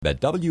at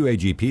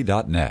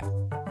wagp.net.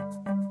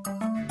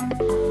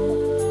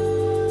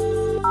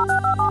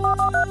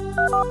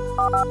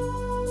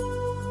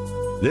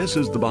 This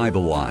is the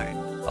Bible Line,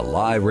 a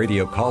live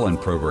radio call-in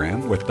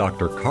program with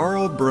Dr.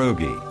 Carl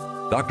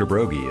Broggi. Dr.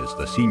 Broggi is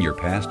the senior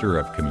pastor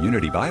of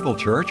Community Bible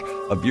Church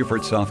of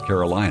Beaufort, South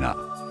Carolina.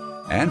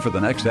 And for the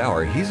next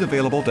hour, he's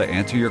available to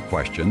answer your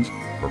questions,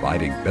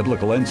 providing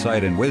biblical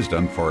insight and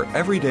wisdom for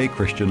everyday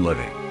Christian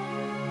living.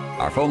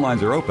 Our phone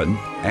lines are open,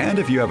 and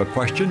if you have a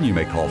question, you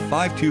may call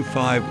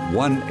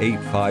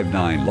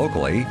 525-1859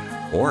 locally,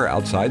 or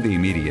outside the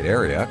immediate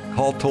area,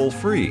 call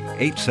toll-free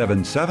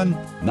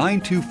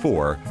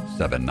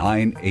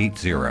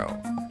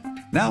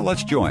 877-924-7980. Now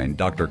let's join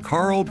Dr.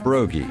 Carl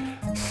Broggi.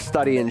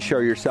 Study and show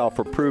yourself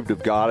approved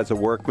of God as a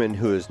workman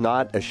who is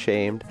not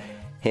ashamed,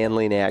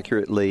 handling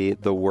accurately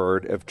the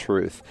word of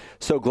truth.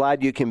 So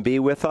glad you can be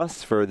with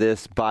us for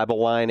this Bible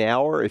Line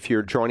hour. If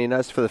you're joining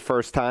us for the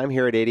first time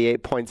here at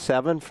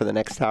 88.7, for the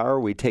next hour,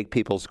 we take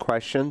people's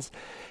questions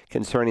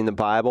concerning the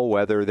Bible,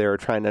 whether they're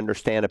trying to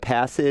understand a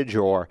passage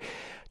or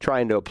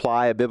trying to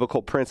apply a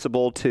biblical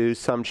principle to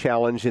some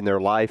challenge in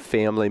their life,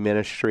 family,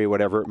 ministry,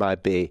 whatever it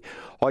might be.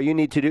 All you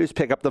need to do is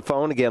pick up the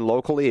phone. Again,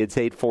 locally, it's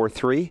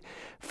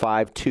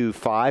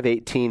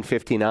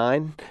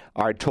 843-525-1859.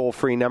 Our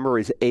toll-free number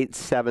is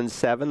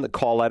 877. The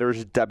call letter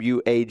is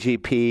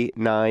WAGP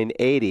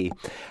 980.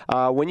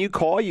 When you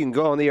call, you can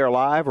go on the air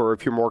live, or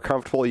if you're more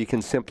comfortable, you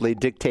can simply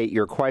dictate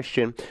your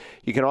question.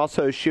 You can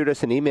also shoot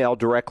us an email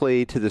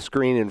directly to the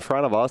screen in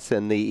front of us,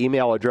 and the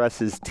email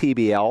address is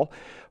TBL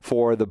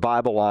for the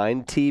Bible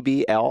Line,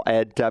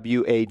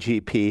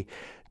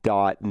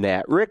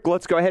 tbl@wagp.net. Rick,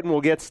 let's go ahead and we'll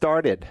get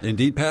started.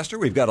 Indeed, Pastor,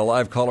 we've got a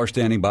live caller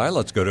standing by.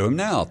 Let's go to him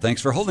now.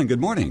 Thanks for holding. Good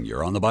morning.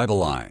 You're on the Bible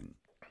Line.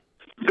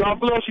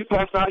 God bless you,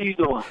 Pastor. How you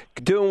doing?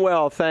 Doing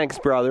well, thanks,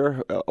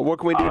 brother. What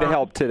can we do to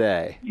help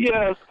today?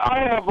 Yes,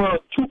 I have a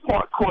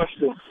two-part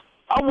question.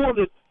 I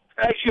wanted to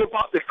ask you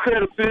about the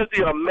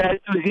credibility of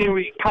Matthew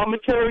Henry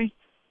commentary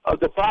of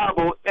the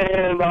Bible,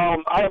 and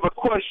I have a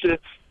question.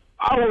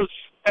 I was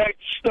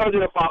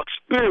studying about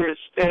spirits,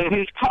 and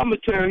his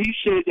commentary, he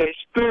said that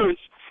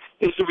spirits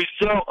is the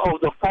result of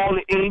the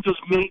fallen angels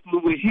mating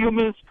with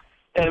humans,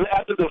 and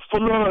after the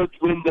flood,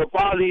 when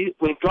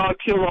God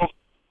killed off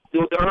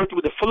the earth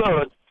with the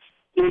flood,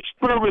 the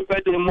spirit went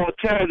back to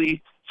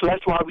immortality, so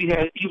that's why we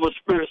had evil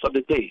spirits of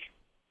the day.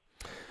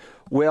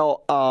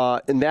 Well,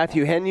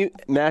 Matthew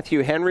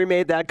Henry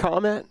made that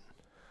comment?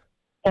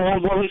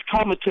 On one of his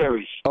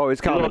commentaries. Oh, his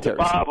commentaries.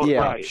 The Bible, yeah,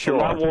 right. Sure.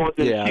 And I wanted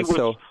to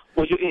see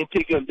what your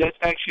intake of. That's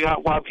actually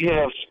why we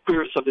have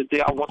spirits of the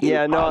day. I want to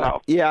find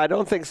out. Yeah, I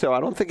don't think so.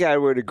 I don't think I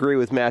would agree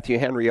with Matthew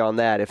Henry on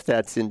that, if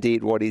that's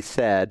indeed what he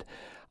said.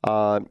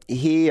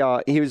 He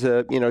was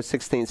a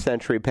 16th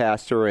century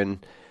pastor,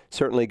 and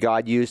certainly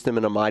God used him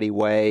in a mighty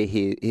way.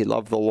 He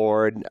loved the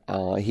Lord.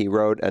 He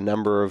wrote a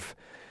number of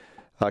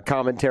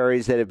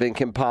commentaries that have been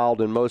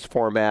compiled in most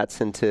formats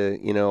into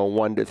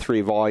 1 to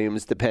 3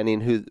 volumes,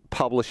 depending who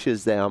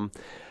publishes them.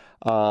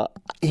 There are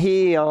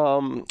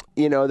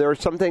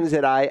some things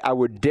that I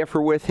would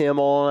differ with him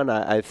on.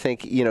 I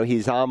think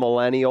he's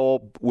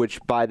amillennial,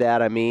 which by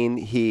that I mean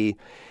he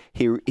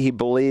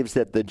believes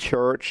that the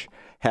church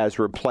has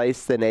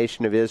replaced the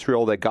nation of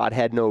Israel, that God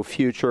had no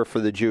future for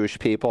the Jewish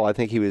people. I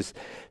think he was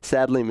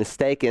sadly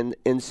mistaken,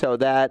 and so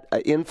that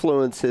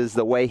influences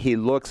the way he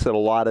looks at a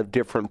lot of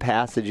different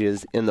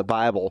passages in the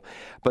Bible.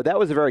 But that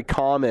was a very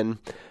common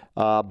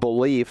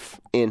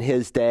belief in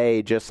his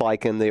day, just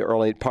like in the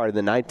early part of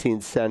the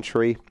 19th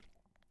century,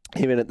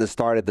 even at the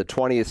start of the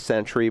 20th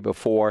century,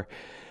 before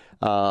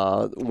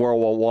World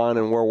War I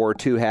and World War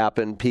II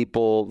happened.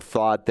 People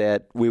thought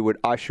that we would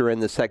usher in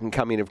the second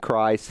coming of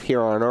Christ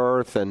here on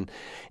earth, and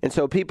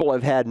so people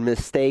have had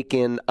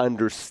mistaken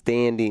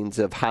understandings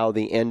of how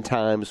the end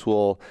times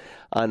will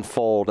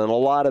unfold, and a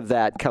lot of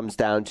that comes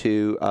down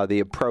to the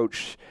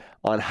approach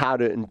on how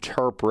to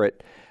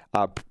interpret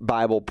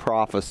Bible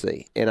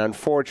prophecy. And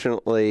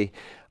unfortunately,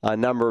 a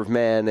number of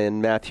men,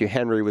 and Matthew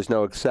Henry was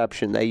no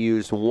exception, they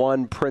used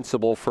one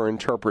principle for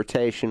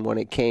interpretation when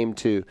it came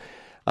to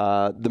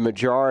the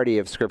majority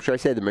of Scripture. I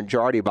say the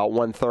majority, about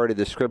 1/3 of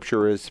the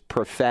Scripture is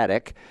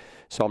prophetic,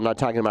 so I'm not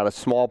talking about a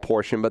small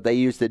portion, but they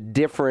used a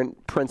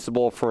different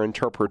principle for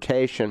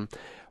interpretation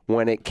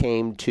when it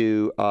came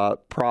to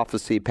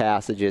prophecy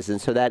passages, and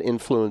so that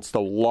influenced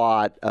a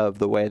lot of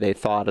the way they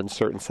thought on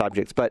certain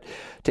subjects. But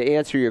to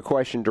answer your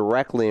question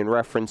directly in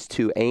reference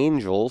to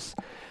angels,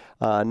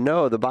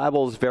 no, the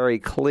Bible is very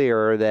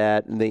clear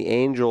that the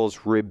angels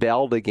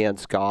rebelled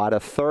against God.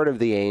 1/3 of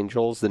the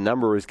angels, the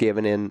number is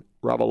given in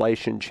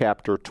Revelation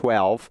chapter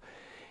 12,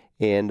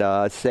 and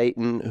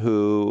Satan,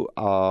 who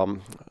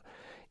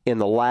in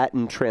the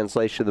Latin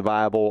translation of the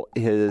Bible,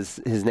 his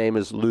name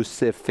is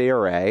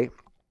Lucifere,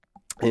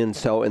 and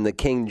so in the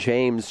King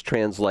James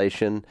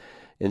translation,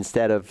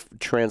 instead of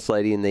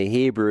translating the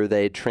Hebrew,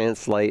 they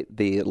translate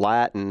the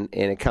Latin,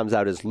 and it comes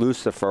out as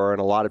Lucifer. In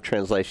a lot of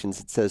translations,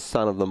 it says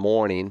son of the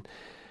morning,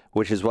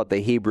 which is what the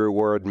Hebrew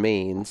word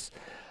means.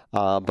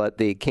 But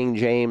the King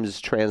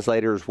James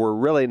translators were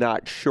really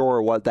not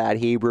sure what that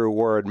Hebrew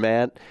word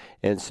meant,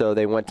 And so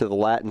they went to the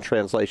Latin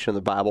translation of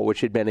the Bible, which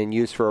had been in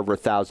use for over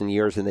 1,000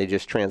 years, and they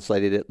just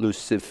translated it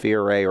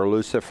Lucifere or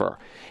Lucifer.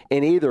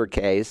 In either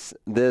case,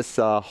 this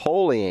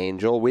holy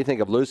angel, we think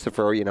of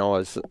Lucifer,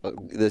 as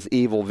this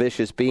evil,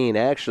 vicious being.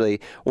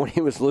 Actually, when he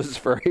was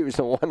Lucifer, he was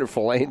a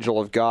wonderful angel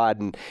of God,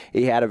 and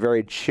he had a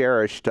very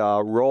cherished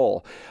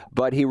role.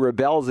 But he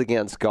rebels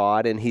against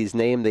God, and he's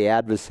named the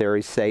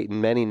adversary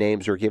Satan. Many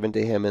names are given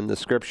to him in the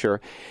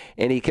Scripture.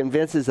 And he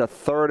convinces a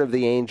third of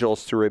the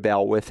angels to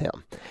rebel with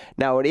him.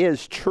 Now, it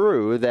is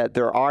true that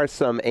there are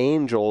some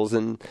angels,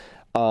 and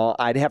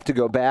I'd have to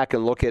go back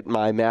and look at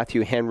my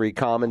Matthew Henry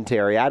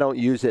commentary. I don't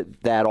use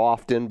it that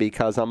often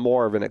because I'm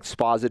more of an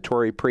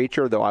expository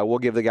preacher, though I will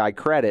give the guy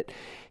credit.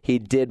 He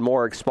did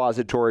more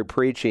expository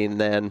preaching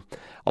than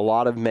a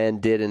lot of men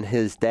did in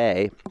his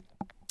day.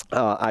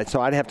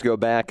 So I'd have to go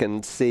back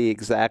and see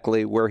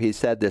exactly where he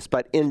said this.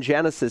 But in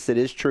Genesis, it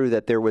is true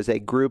that there was a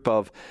group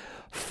of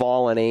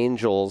fallen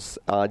angels.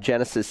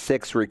 Genesis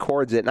 6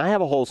 records it, and I have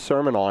a whole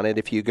sermon on it.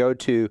 If you go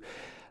to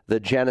the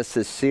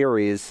Genesis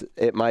series,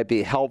 it might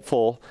be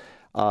helpful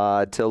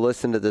to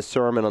listen to the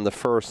sermon on the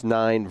first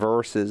 9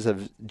 verses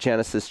of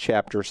Genesis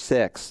chapter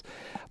 6.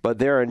 But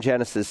there in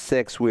Genesis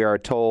 6, we are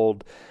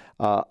told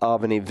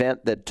of an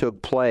event that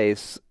took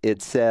place.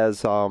 It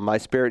says, my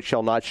spirit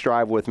shall not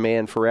strive with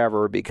man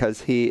forever,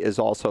 because he is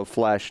also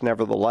flesh.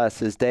 Nevertheless,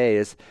 his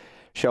days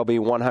shall be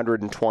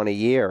 120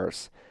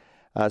 years.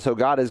 So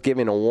God is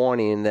giving a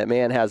warning that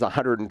man has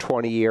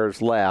 120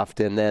 years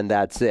left, and then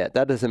that's it.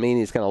 That doesn't mean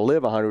he's going to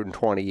live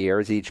 120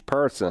 years, each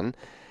person,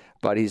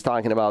 but he's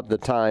talking about the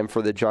time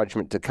for the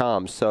judgment to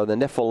come. So the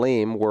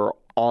Nephilim were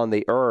on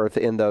the earth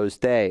in those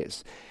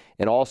days.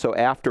 And also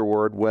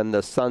afterward, when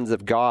the sons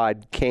of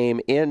God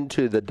came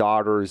into the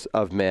daughters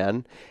of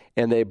men,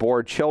 and they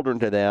bore children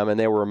to them, and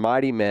they were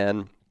mighty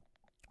men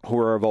who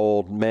were of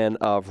old, men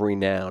of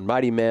renown.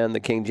 Mighty men,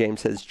 the King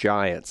James says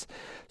giants.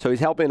 So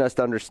he's helping us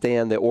to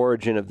understand the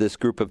origin of this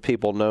group of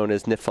people known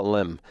as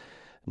Nephilim.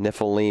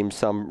 Nephilim,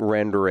 some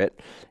render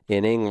it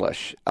in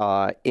English.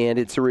 And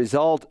it's a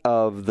result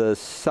of the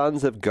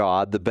sons of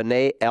God, the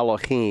B'nai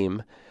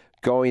Elohim,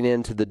 going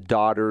into the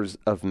daughters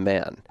of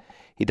men.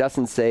 He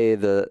doesn't say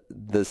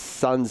the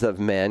sons of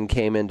men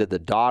came into the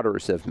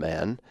daughters of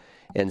men,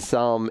 and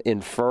some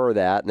infer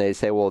that, and they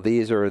say, well,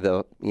 these are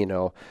the,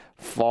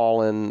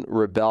 fallen,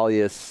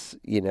 rebellious,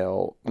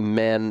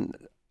 men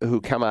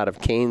who come out of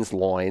Cain's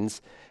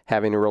loins,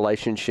 having a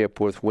relationship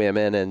with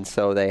women, and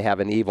so they have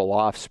an evil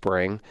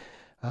offspring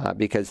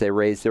because they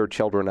raise their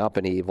children up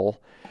in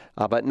evil.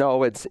 But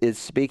no, it's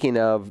speaking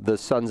of the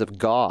sons of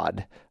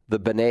God, the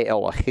B'nai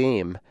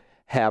Elohim,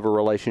 have a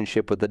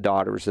relationship with the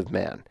daughters of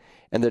men.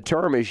 And the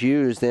term is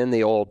used in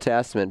the Old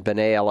Testament,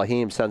 B'nai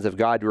Elohim, sons of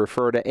God, to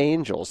refer to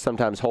angels,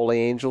 sometimes holy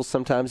angels,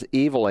 sometimes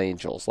evil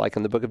angels, like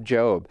in the book of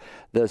Job,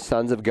 the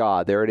sons of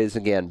God. There it is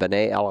again,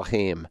 B'nai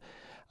Elohim.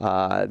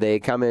 They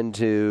come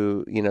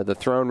into, the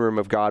throne room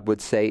of God with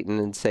Satan,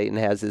 and Satan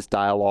has this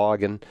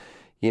dialogue, and,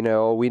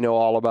 we know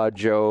all about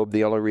Job.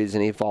 The only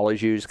reason he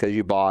follows you is because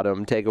you bought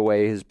him. Take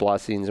away his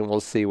blessings, and we'll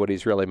see what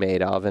he's really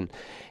made of.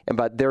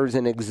 But there's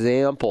an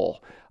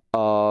example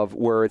of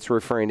where it's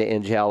referring to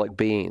angelic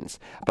beings.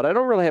 But I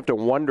don't really have to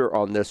wonder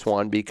on this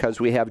one,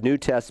 because we have New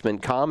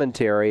Testament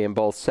commentary in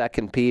both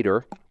 2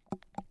 Peter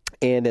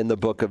and in the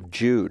book of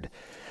Jude.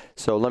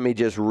 So let me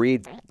just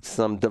read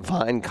some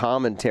divine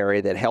commentary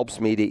that helps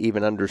me to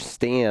even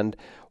understand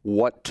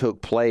what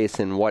took place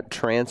and what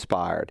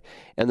transpired.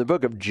 In the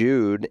book of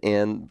Jude,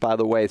 and by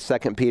the way, 2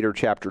 Peter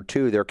chapter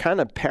 2, they're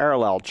kind of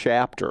parallel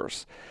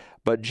chapters,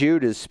 but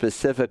Jude is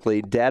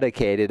specifically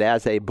dedicated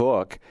as a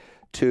book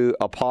to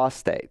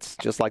apostates.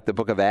 Just like the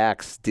book of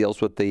Acts deals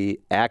with the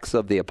Acts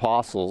of the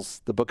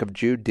Apostles, the book of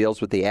Jude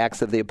deals with the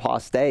Acts of the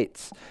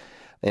Apostates.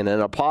 And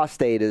an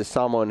apostate is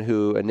someone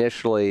who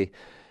initially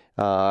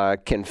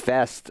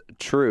confessed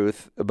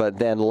truth, but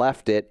then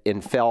left it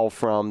and fell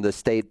from the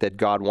state that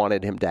God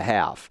wanted him to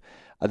have.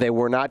 They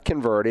were not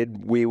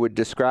converted. We would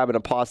describe an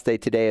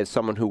apostate today as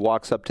someone who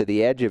walks up to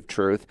the edge of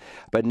truth,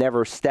 but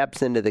never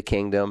steps into the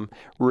kingdom,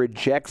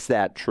 rejects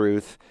that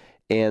truth,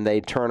 and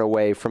they turn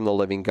away from the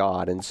living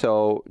God. And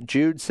so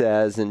Jude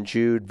says in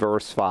Jude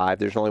verse 5,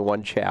 there's only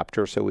one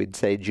chapter, so we'd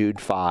say Jude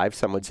 5.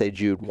 Some would say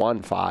Jude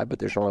 1:5, but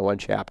there's only one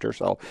chapter.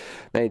 So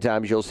many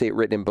times you'll see it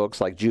written in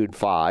books like Jude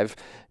 5,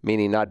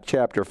 meaning not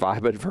chapter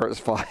 5, but verse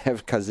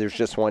 5, because there's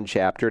just one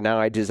chapter. Now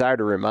I desire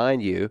to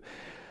remind you,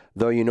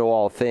 though you know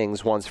all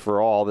things once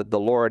for all, that the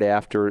Lord,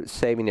 after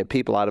saving a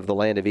people out of the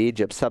land of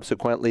Egypt,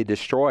 subsequently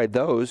destroyed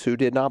those who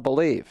did not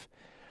believe.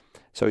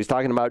 So he's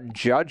talking about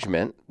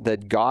judgment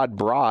that God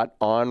brought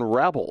on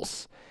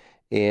rebels.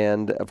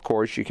 And, of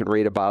course, you can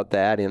read about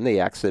that in the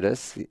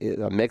Exodus.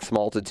 A mixed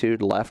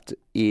multitude left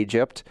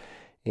Egypt,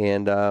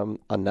 and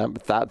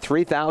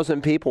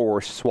 3,000 people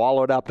were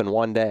swallowed up in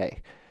one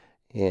day.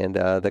 And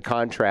the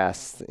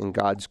contrast in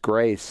God's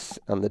grace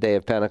on the day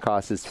of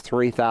Pentecost is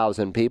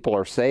 3,000 people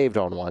are saved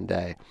on one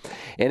day.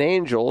 And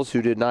angels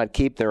who did not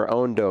keep their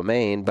own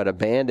domain but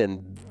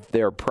abandoned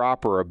their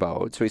proper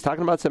abode. So he's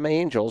talking about some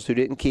angels who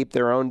didn't keep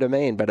their own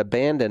domain, but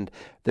abandoned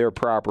their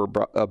proper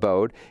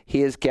abode.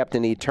 He is kept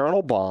in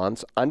eternal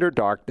bonds under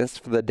darkness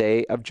for the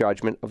day of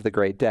judgment of the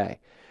great day.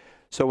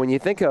 So when you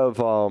think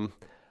of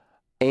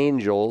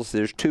angels,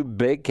 there's two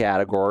big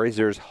categories.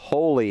 There's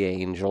holy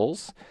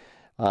angels.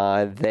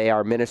 They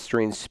are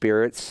ministering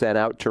spirits sent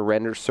out to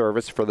render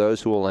service for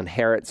those who will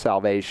inherit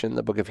salvation.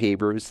 The book of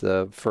Hebrews,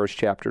 the first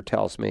chapter,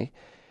 tells me.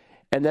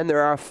 And then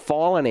there are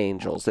fallen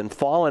angels, and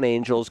fallen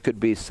angels could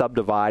be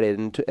subdivided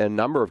into a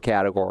number of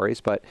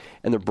categories, but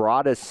in the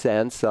broadest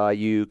sense,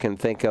 you can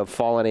think of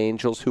fallen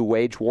angels who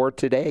wage war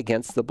today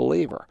against the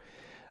believer.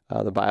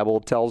 The Bible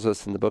tells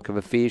us in the book of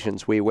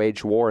Ephesians, we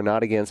wage war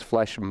not against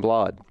flesh and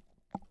blood,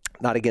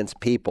 not against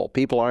people.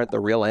 People aren't the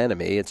real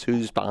enemy. It's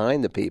who's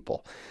behind the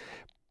people.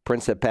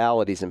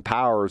 Principalities and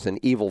powers and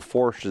evil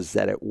forces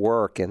that at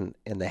work in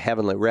the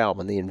heavenly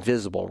realm, in the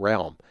invisible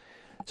realm.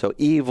 So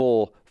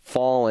evil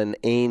fallen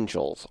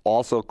angels,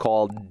 also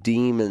called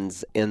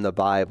demons in the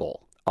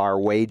Bible, are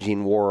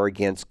waging war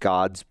against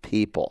God's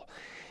people.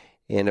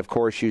 And of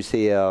course, you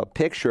see a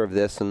picture of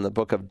this in the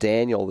book of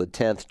Daniel, the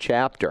 10th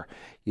chapter.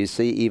 You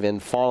see even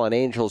fallen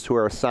angels who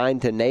are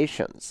assigned to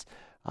nations,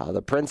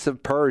 the prince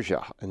of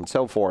Persia and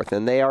so forth,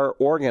 and they are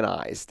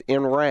organized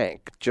in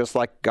rank, just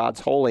like God's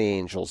holy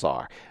angels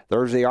are.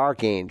 There's the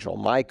archangel,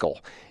 Michael,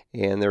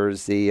 and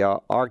there's the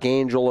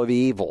archangel of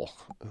evil,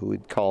 who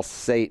we'd call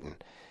Satan,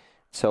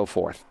 so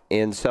forth.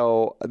 And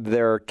so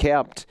they're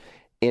kept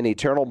in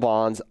eternal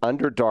bonds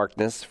under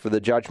darkness for the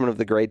judgment of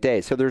the great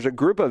day. So there's a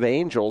group of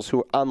angels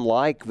who,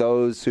 unlike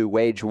those who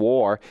wage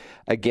war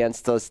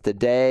against us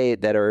today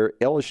that are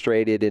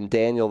illustrated in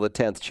Daniel, the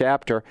 10th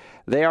chapter,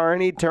 they are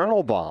in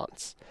eternal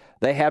bonds.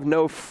 They have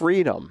no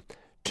freedom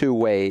to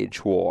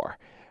wage war,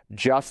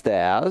 just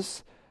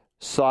as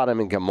Sodom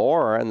and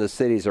Gomorrah and the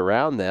cities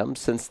around them,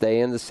 since they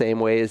in the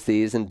same way as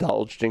these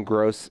indulged in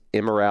gross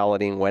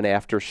immorality and went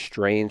after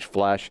strange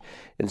flesh.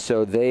 And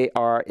so they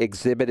are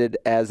exhibited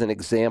as an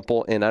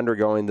example in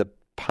undergoing the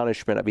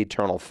punishment of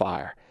eternal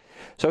fire.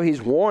 So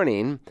he's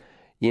warning,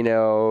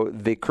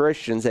 the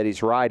Christians that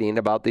he's writing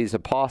about these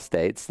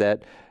apostates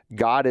that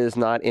God is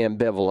not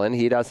ambivalent.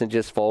 He doesn't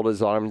just fold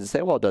his arms and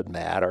say, well, it doesn't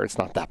matter. It's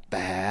not that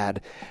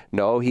bad.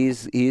 No,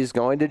 he's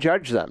going to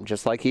judge them,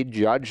 just like he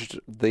judged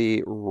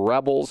the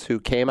rebels who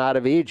came out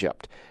of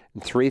Egypt.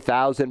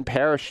 3,000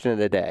 perished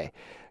in a day,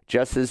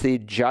 just as he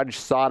judged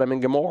Sodom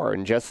and Gomorrah.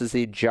 And just as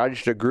he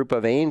judged a group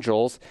of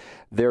angels,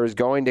 there is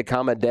going to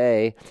come a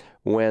day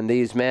when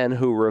these men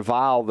who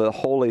revile the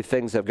holy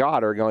things of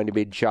God are going to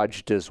be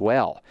judged as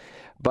well.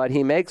 But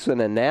he makes an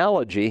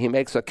analogy, he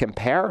makes a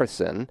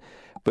comparison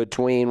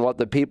between what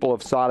the people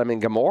of Sodom and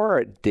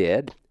Gomorrah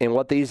did and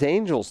what these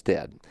angels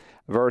did.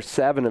 Verse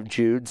 7 of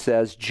Jude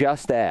says,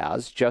 just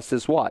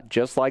as what?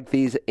 Just like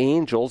these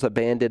angels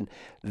abandoned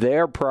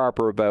their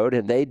proper abode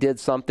and they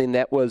did something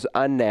that was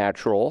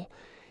unnatural,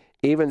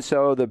 even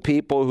so the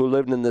people who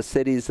lived in the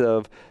cities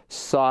of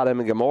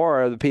Sodom and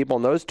Gomorrah, the people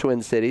in those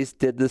twin cities,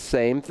 did the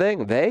same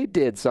thing. They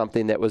did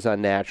something that was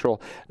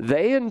unnatural.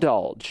 They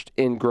indulged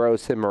in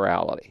gross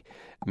immorality.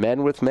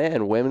 Men with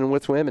men, women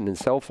with women, and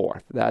so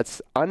forth.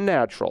 That's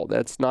unnatural.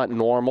 That's not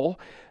normal.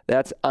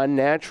 That's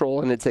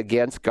unnatural, and it's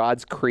against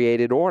God's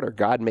created order.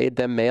 God made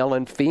them male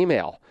and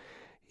female.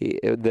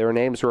 Their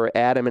names were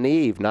Adam and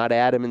Eve, not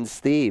Adam and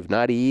Steve,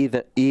 not Eve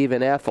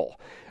and Ethel.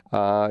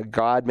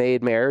 God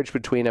made marriage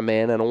between a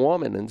man and a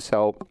woman, and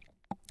so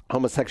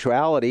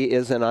homosexuality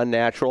is an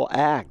unnatural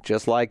act,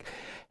 just like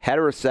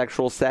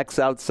heterosexual sex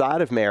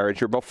outside of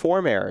marriage or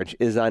before marriage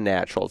is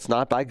unnatural. It's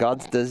not by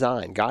God's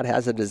design. God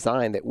has a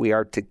design that we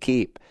are to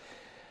keep.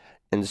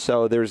 And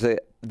so there's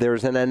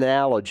an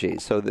analogy.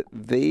 So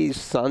these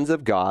sons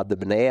of God, the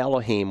B'nai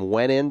Elohim,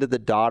 went into the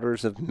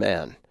daughters of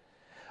men.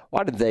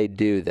 Why did they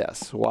do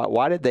this?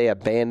 Why did they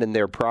abandon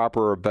their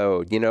proper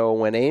abode?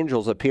 When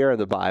angels appear in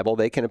the Bible,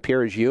 they can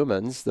appear as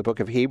humans. The book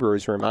of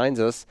Hebrews reminds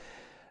us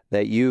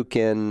that you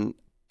can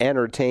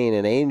entertain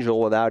an angel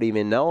without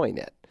even knowing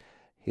it.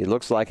 He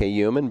looks like a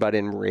human, but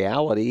in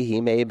reality,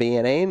 he may be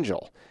an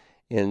angel.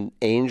 And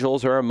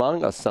angels are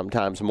among us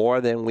sometimes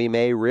more than we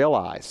may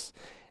realize.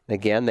 And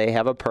again, they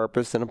have a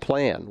purpose and a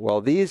plan.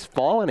 Well, these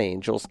fallen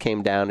angels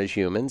came down as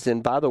humans.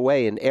 And by the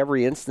way, in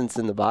every instance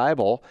in the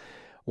Bible,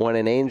 when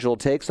an angel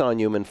takes on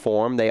human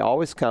form, they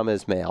always come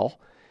as male.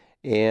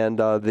 And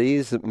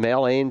these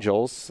male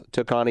angels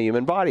took on a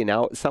human body.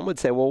 Now, some would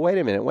say, well, wait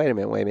a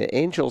minute.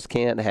 Angels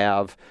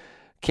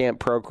can't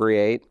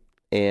procreate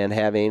and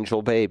have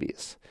angel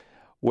babies.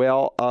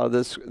 Well,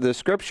 the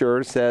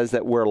scripture says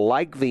that we're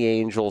like the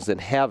angels in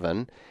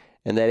heaven,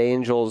 and that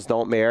angels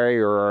don't marry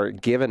or are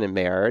given in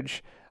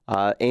marriage.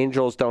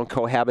 Angels don't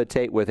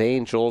cohabitate with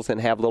angels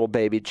and have little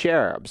baby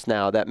cherubs.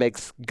 Now, that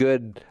makes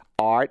good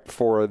art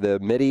for the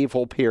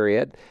medieval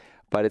period,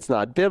 but it's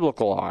not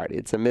biblical art.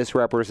 It's a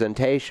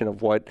misrepresentation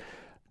of what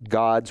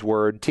God's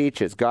word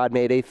teaches. God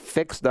made a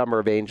fixed number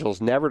of angels,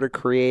 never to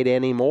create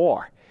any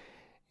more.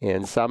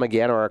 And some,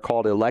 again, are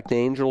called elect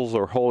angels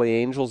or holy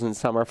angels, and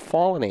some are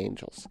fallen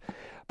angels.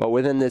 But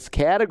within this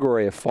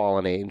category of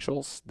fallen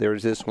angels,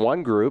 there's this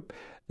one group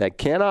that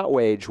cannot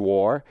wage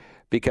war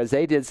because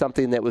they did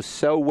something that was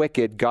so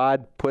wicked,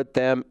 God put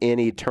them in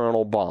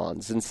eternal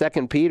bonds. And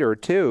 2 Peter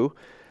 2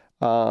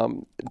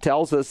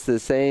 tells us the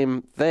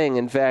same thing.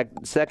 In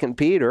fact, 2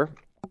 Peter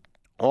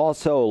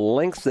also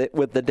links it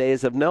with the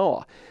days of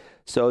Noah.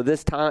 So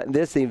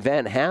this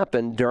event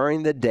happened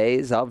during the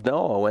days of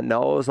Noah, when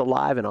Noah was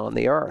alive and on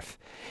the earth.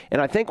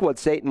 And I think what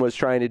Satan was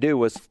trying to do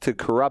was to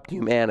corrupt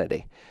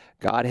humanity.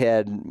 God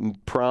had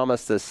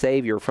promised a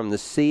Savior from the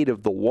seed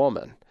of the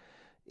woman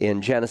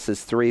in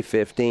Genesis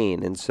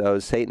 3:15. And so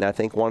Satan, I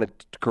think, wanted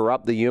to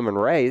corrupt the human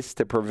race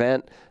to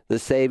prevent the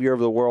Savior of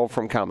the world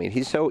from coming.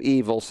 He's so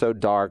evil, so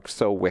dark,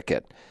 so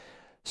wicked.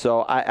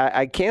 So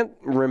I can't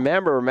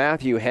remember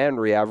Matthew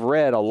Henry. I've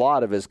read a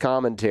lot of his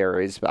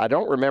commentaries, but I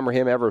don't remember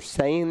him ever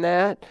saying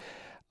that.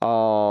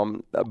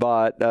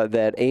 But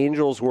that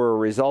angels were a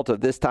result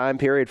of this time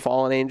period,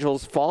 fallen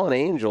angels. Fallen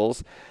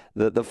angels,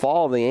 the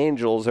fall of the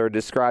angels are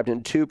described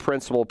in two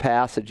principal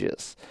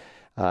passages.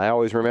 I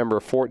always remember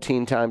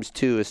 14 times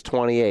 2 is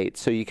 28.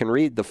 So you can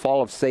read the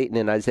fall of Satan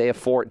in Isaiah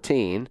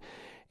 14,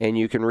 and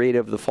you can read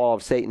of the fall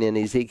of Satan in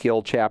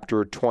Ezekiel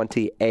chapter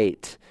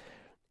 28.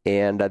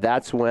 And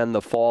that's when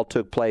the fall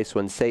took place,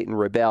 when Satan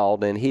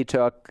rebelled, and he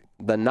took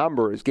the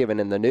numbers given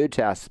in the New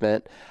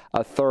Testament,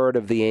 a third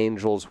of the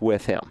angels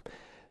with him.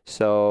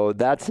 So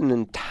that's an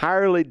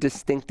entirely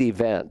distinct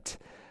event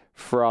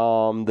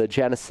from the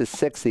Genesis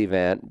 6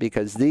 event,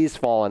 because these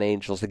fallen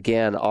angels,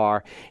 again,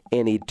 are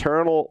in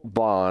eternal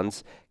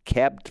bonds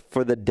kept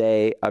for the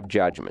day of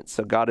judgment.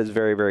 So God is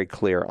very, very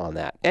clear on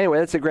that. Anyway,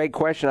 that's a great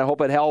question. I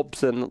hope it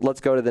helps, and let's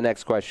go to the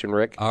next question,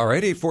 Rick. All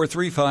right,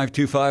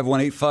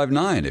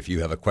 843-525-1859 if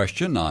you have a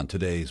question on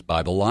today's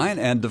Bible Line.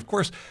 And, of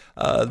course,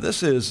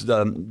 this is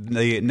the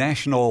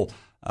National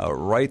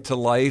Right to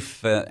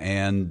Life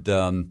and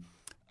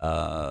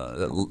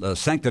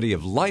Sanctity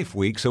of Life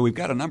Week, so we've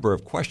got a number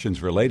of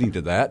questions relating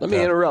to that. Let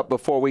me interrupt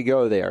before we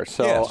go there.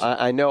 So yes.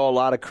 I know a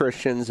lot of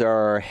Christians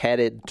are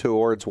headed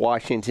towards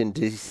Washington,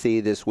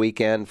 D.C. this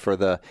weekend for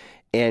the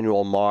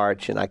annual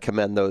march, and I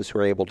commend those who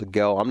are able to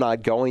go. I'm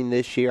not going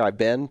this year. I've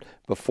been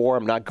before.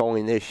 I'm not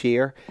going this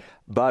year.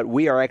 But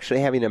we are actually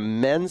having a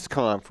men's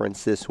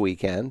conference this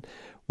weekend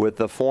with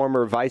the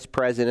former vice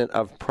president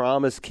of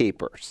Promise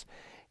Keepers.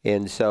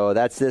 And so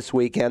that's this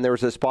weekend. There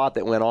was a spot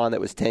that went on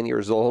that was 10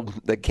 years old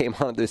that came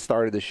on at the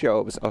start of the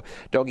show. So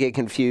don't get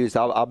confused.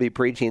 I'll be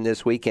preaching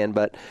this weekend.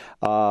 But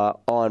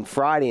on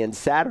Friday and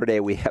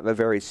Saturday, we have a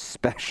very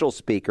special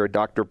speaker,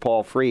 Dr.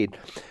 Paul Fried,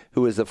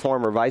 who is the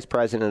former vice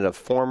president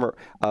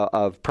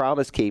of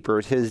Promise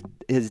Keepers.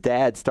 His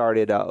dad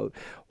started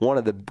one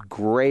of the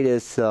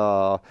greatest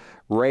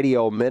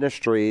radio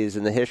ministries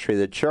in the history of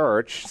the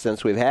church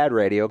since we've had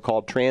radio,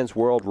 called Trans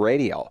World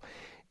Radio.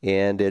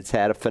 And it's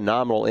had a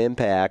phenomenal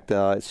impact,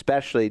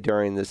 especially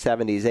during the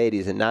 70s,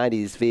 80s, and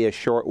 90s via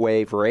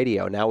shortwave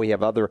radio. Now we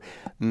have other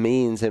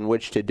means in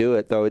which to do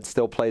it, though it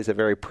still plays a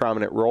very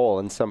prominent role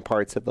in some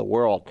parts of the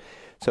world.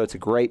 So it's a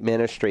great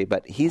ministry.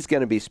 But he's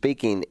going to be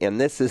speaking,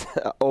 and this is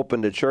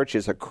open to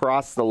churches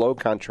across the Low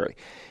Country.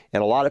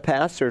 And a lot of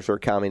pastors are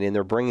coming, and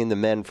they're bringing the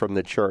men from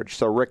the church.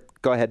 So,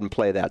 Rick, go ahead and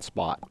play that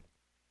spot.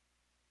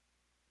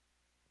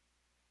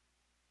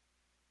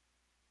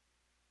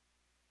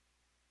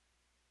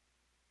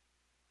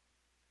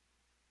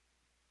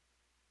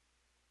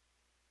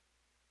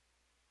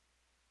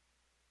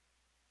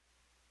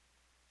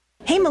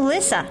 Hey,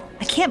 Melissa,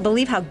 I can't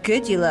believe how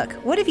good you look.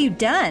 What have you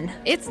done?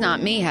 It's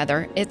not me,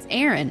 Heather. It's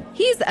Aaron.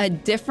 He's a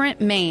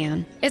different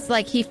man. It's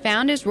like he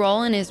found his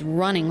role and is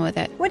running with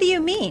it. What do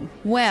you mean?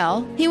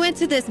 Well, he went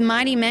to this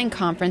Mighty Men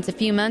conference a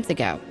few months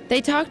ago.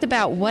 They talked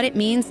about what it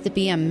means to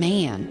be a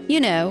man. You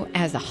know,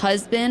 as a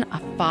husband, a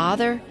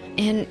father,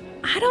 and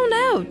I don't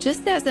know,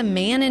 just as a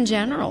man in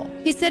general.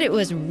 He said it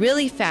was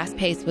really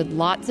fast-paced with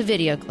lots of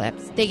video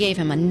clips. They gave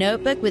him a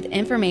notebook with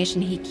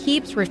information he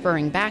keeps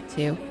referring back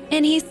to,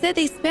 and he said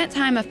they spent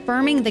time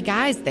affirming the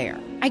guys there.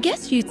 I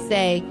guess you'd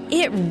say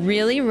it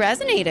really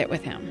resonated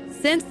with him.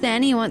 Since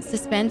then, he wants to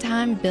spend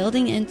time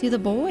building into the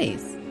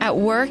boys. At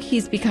work,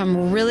 he's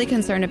become really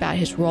concerned about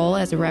his role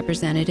as a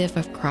representative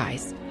of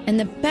Christ. And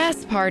the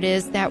best part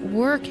is that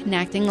we're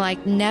connecting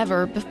like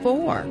never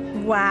before.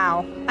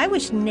 Wow. I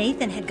wish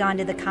Nathan had gone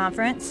to the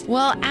conference.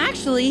 Well,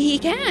 actually, he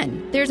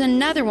can. There's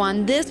another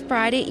one this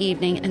Friday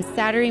evening and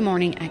Saturday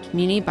morning at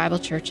Community Bible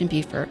Church in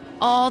Beaufort.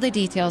 All the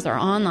details are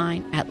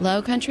online at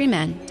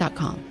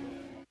lowcountrymen.com.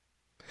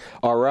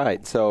 All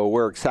right, so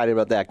we're excited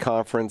about that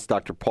conference.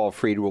 Dr. Paul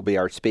Fried will be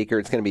our speaker.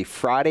 It's going to be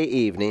Friday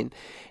evening,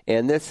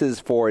 and this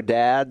is for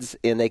dads,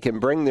 and they can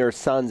bring their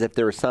sons if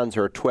their sons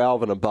are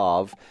 12 and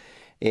above.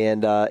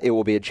 And it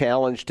will be a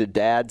challenge to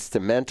dads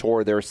to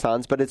mentor their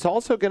sons, but it's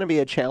also going to be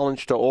a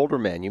challenge to older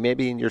men. You may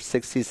be in your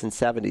 60s and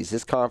 70s.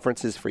 This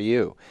conference is for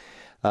you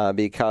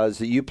because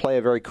you play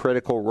a very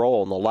critical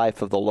role in the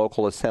life of the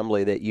local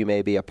assembly that you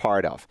may be a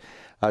part of.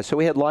 So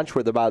we had lunch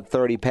with about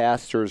 30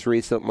 pastors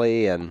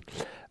recently, and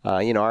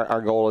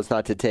Our goal is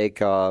not to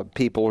take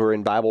people who are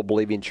in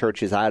Bible-believing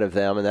churches out of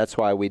them, and that's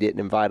why we didn't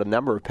invite a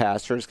number of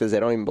pastors, because they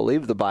don't even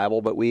believe the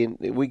Bible. But we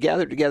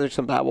gathered together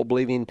some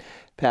Bible-believing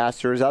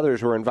pastors.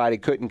 Others were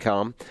invited, couldn't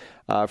come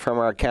from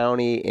our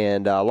county,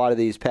 and a lot of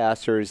these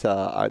pastors,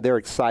 they're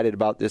excited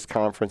about this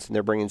conference, and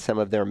they're bringing some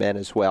of their men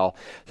as well.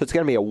 So it's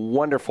going to be a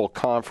wonderful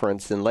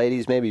conference. And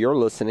ladies, maybe you're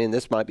listening.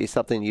 This might be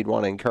something you'd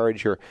want to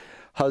encourage your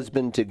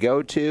husband to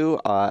go to.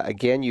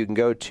 Again, you can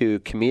go to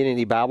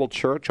Community Bible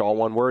Church, all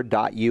one word,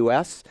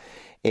 .us,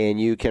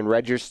 and you can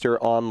register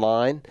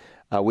online.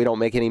 We don't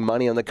make any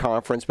money on the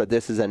conference, but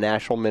this is a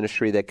national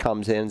ministry that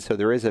comes in, so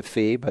there is a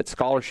fee, but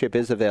scholarship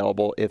is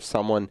available if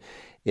someone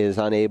is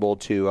unable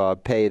to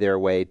pay their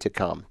way to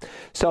come.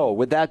 So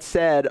with that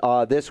said,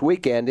 this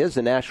weekend is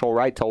the National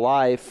Right to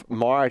Life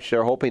March.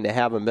 They're hoping to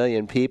have 1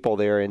 million people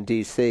there in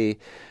D.C.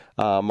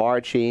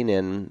 Marching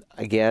and,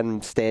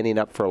 again, standing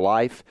up for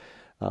life.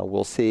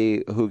 We'll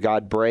see who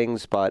God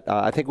brings, but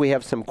I think we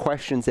have some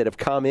questions that have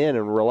come in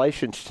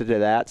relation to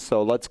that,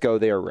 so let's go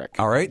there, Rick.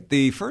 All right.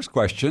 The first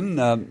question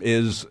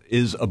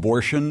is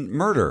abortion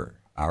murder?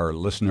 Our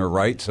listener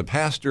writes, a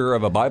pastor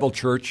of a Bible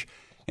church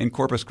in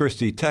Corpus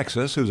Christi,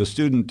 Texas, who's a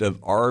student of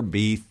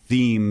R.B.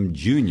 Thiem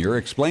Jr.,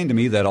 explained to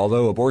me that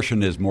although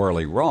abortion is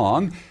morally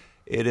wrong,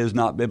 it is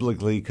not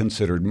biblically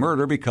considered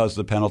murder because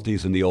the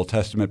penalties in the Old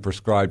Testament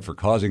prescribed for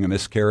causing a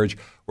miscarriage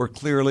were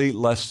clearly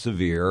less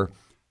severe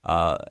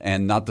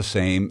and not the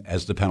same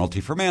as the penalty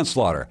for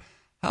manslaughter.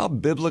 How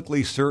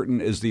biblically certain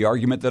is the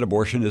argument that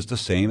abortion is the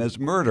same as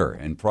murder?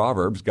 In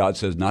Proverbs, God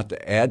says not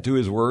to add to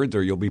his words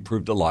or you'll be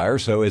proved a liar.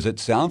 So is it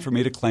sound for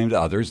me to claim to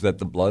others that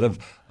the blood of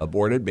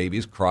aborted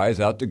babies cries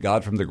out to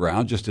God from the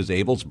ground, just as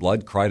Abel's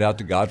blood cried out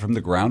to God from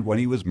the ground when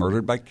he was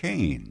murdered by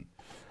Cain?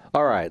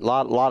 All right,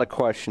 lot of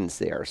questions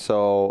there.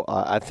 So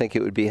I think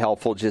it would be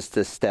helpful just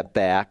to step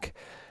back.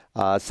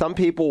 Some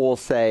people will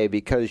say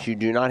because you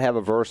do not have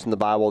a verse in the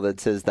Bible that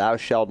says thou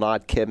shalt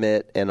not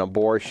commit an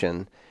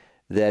abortion,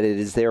 that it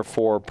is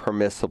therefore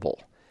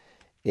permissible.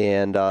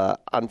 And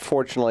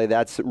unfortunately,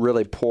 that's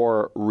really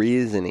poor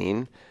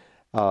reasoning.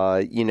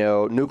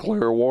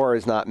 Nuclear war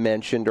is not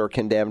mentioned or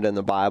condemned in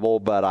the Bible,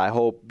 but I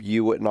hope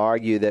you wouldn't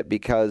argue that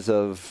because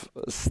of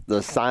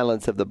the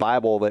silence of the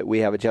Bible that we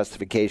have a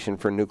justification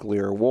for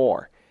nuclear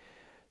war.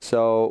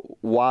 So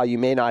while you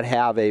may not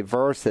have a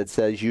verse that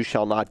says you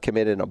shall not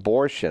commit an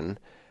abortion,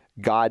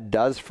 God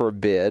does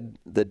forbid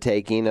the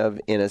taking of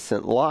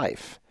innocent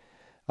life.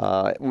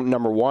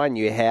 Number one,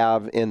 you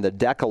have in the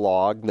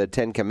Decalogue, the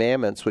Ten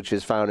Commandments, which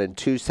is found in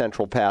two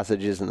central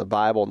passages in the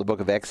Bible, in the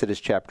book of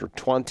Exodus chapter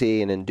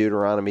 20 and in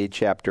Deuteronomy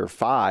chapter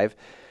 5,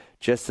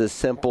 just a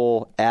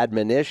simple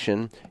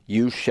admonition,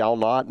 you shall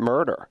not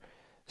murder.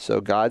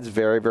 So God's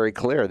very, very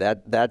clear.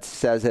 That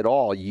says it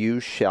all. You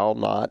shall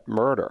not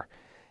murder.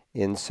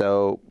 And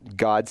so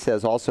God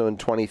says also in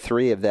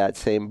 23 of that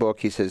same book,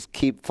 he says,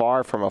 keep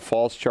far from a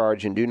false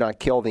charge and do not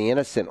kill the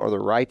innocent or the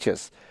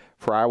righteous,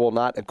 for I will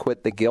not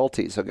acquit the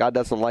guilty. So God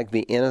doesn't like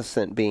the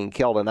innocent being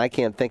killed. And I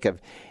can't think of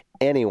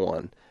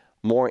anyone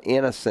more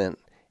innocent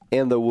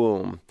in the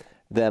womb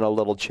than a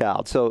little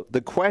child. So the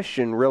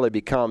question really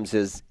becomes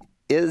is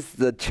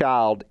the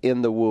child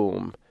in the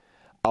womb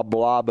a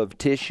blob of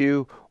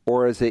tissue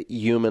or is it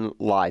human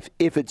life?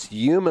 If it's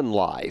human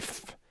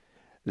life,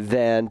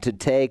 then to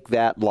take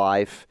that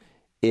life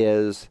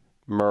is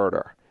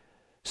murder.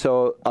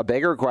 So a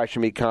bigger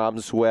question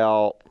becomes,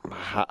 well,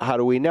 how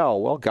do we know?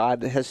 Well,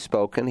 God has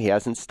spoken. He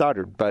hasn't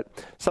stuttered. But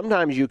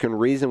sometimes you can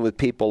reason with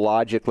people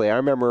logically. I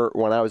remember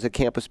when I was a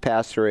campus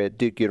pastor at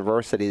Duke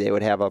University, they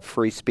would have a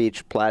free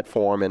speech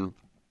platform, and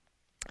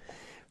it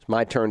was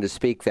my turn to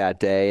speak that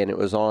day, and it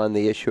was on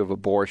the issue of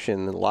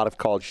abortion. And a lot of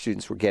college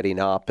students were getting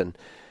up and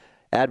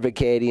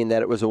advocating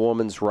that it was a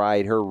woman's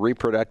right, her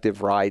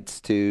reproductive rights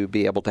to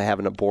be able to have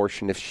an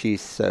abortion if she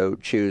so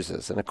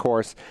chooses. And, of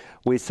course,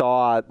 we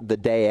saw the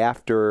day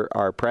after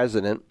our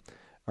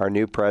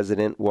new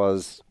president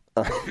was,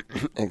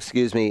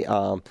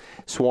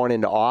 sworn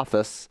into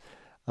office,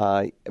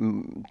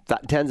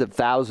 tens of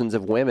thousands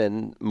of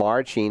women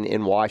marching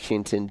in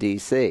Washington,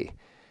 D.C.,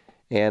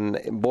 and,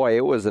 boy,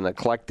 it was an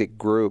eclectic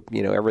group,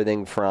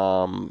 everything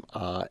from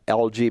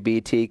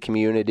LGBT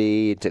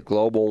community to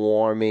global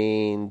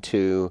warming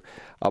to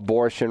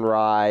abortion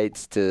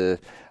rights to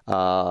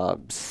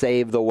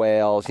save the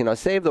whales.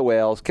 Save the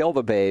whales, kill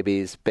the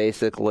babies,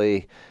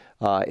 basically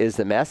is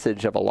the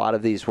message of a lot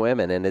of these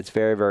women, and it's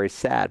very, very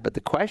sad. But the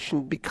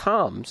question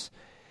becomes,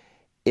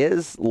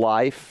 is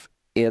life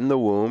in the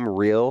womb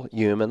real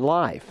human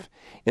life?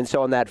 And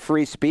so on that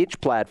free speech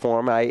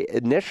platform, I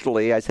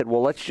said,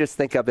 well, let's just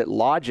think of it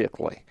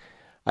logically.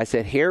 I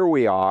said, here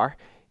we are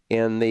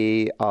in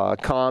the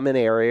common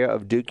area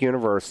of Duke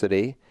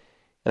University,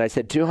 and I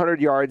said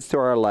 200 yards to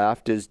our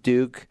left is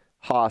Duke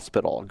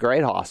Hospital, a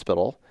great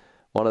hospital,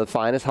 one of the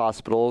finest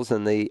hospitals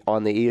on the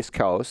East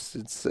Coast.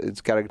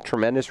 It's got a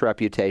tremendous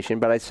reputation.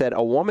 But I said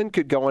a woman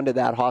could go into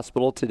that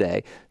hospital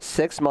today,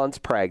 6 months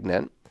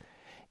pregnant,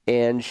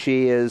 and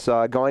she is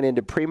going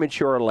into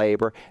premature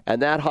labor,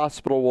 and that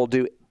hospital will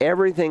do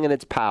everything in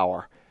its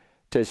power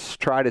to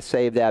try to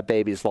save that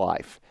baby's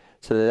life.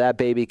 so that that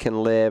baby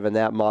can live and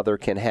that mother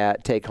can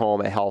take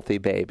home a healthy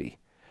baby.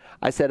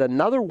 I said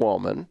another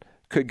woman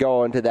could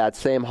go into that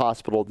same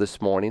hospital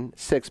this morning,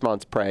 6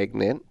 months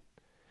pregnant,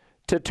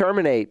 to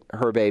terminate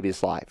her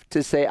baby's life,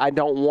 to say, I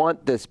don't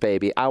want this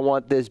baby. I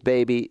want this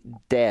baby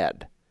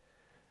dead.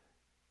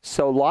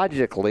 So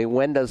logically,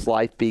 when does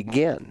life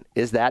begin?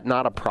 Is that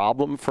not a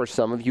problem for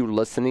some of you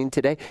listening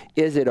today?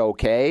 Is it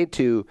okay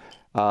to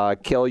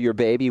kill your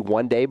baby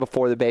one day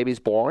before the baby's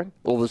born?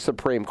 Well, the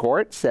Supreme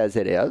Court says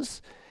it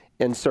is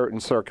in certain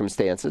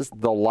circumstances,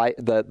 the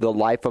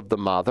life of the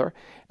mother.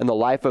 And the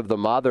life of the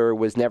mother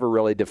was never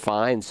really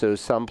defined, so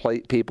some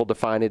people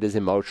define it as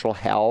emotional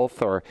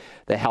health or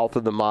the health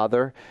of the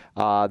mother,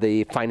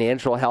 the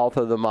financial health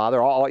of the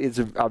mother. It's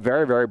a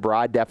very, very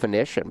broad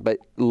definition. But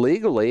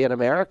legally in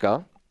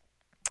America,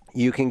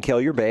 you can kill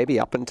your baby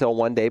up until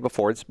one day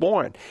before it's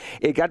born.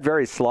 It got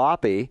very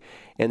sloppy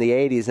in the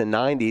 80s and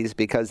 90s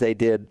because they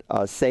did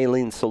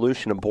saline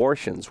solution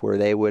abortions where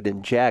they would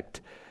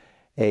inject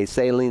a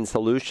saline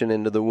solution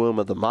into the womb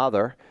of the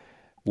mother,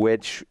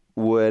 which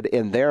would,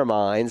 in their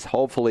minds,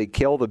 hopefully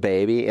kill the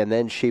baby, and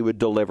then she would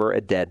deliver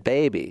a dead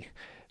baby.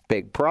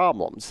 Big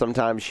problem.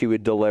 Sometimes she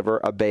would deliver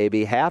a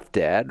baby half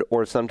dead,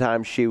 or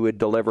sometimes she would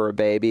deliver a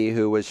baby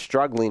who was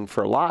struggling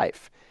for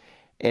life.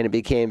 And it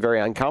became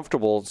very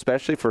uncomfortable,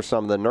 especially for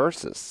some of the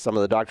nurses. Some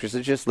of the doctors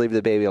said, just leave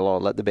the baby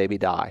alone, let the baby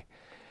die.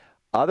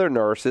 Other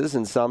nurses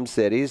in some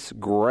cities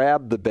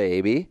grabbed the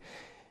baby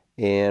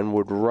and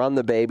would run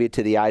the baby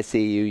to the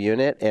ICU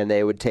unit, and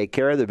they would take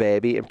care of the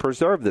baby and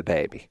preserve the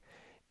baby.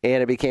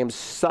 And it became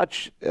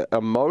such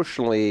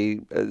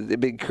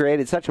it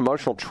created such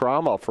emotional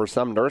trauma for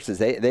some nurses.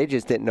 They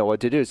just didn't know what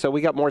to do. So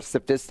we got more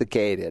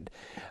sophisticated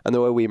in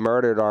the way we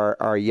murdered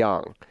our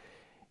young.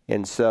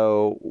 And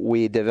so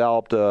we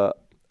developed a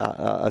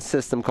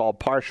system called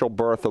partial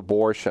birth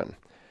abortion,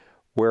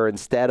 where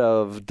instead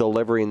of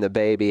delivering the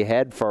baby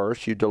head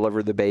first, you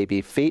deliver the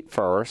baby feet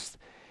first,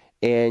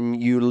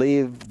 and you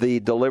leave the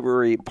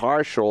delivery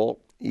partial.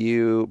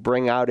 You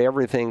bring out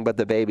everything but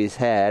the baby's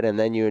head, and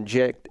then you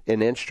inject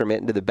an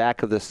instrument into the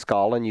back of the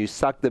skull, and you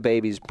suck the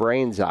baby's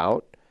brains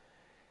out,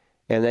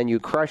 and then you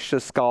crush the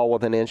skull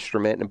with an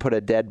instrument and put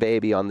a dead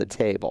baby on the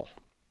table.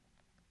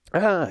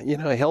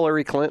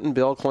 Hillary Clinton,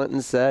 Bill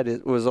Clinton said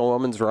it was a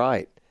woman's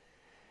right.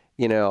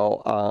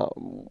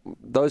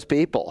 Those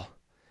people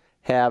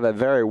have a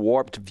very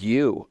warped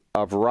view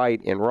of right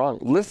and wrong.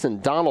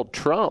 Listen, Donald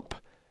Trump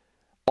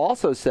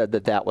also said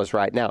that was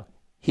right. Now,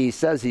 he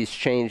says he's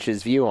changed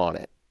his view on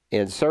it.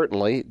 And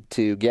certainly,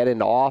 to get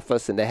into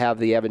office and to have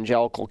the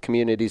evangelical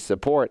community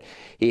support,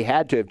 he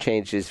had to have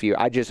changed his view.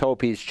 I just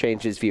hope he's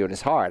changed his view in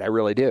his heart. I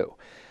really do.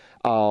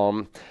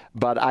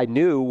 But I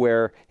knew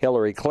where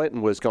Hillary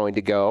Clinton was going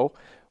to go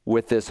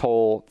with this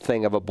whole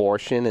thing of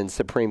abortion and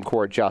Supreme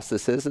Court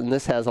justices. And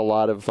this has a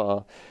lot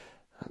of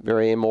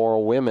very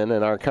immoral women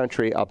in our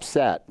country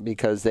upset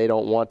because they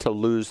don't want to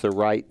lose the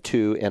right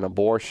to an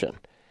abortion.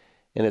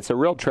 And it's a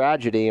real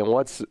tragedy. And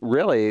what's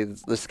really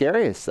the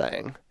scariest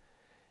thing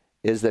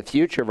is the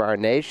future of our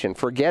nation.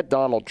 Forget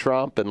Donald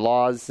Trump and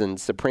laws and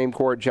Supreme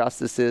Court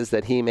justices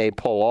that he may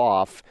pull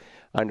off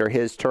under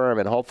his term,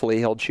 and hopefully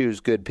he'll choose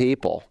good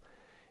people.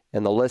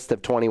 And the list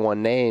of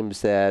 21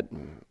 names that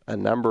a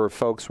number of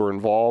folks were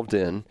involved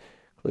in,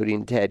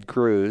 including Ted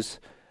Cruz,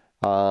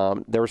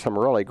 there were some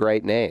really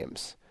great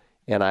names.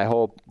 And I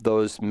hope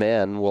those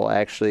men will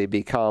actually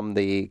become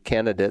the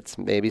candidates,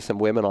 maybe some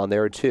women on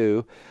there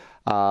too,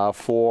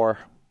 for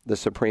the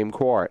Supreme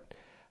Court.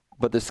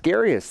 But the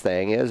scariest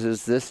thing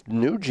is this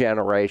new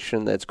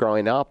generation that's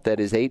growing up that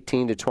is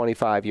 18 to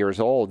 25 years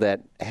old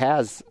that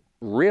has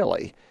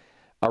really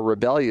a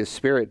rebellious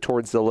spirit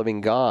towards the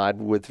living God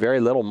with very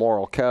little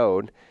moral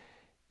code.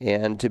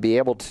 And to be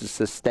able to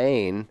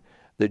sustain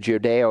the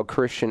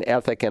Judeo-Christian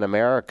ethic in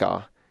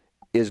America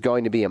is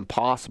going to be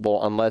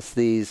impossible unless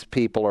these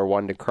people are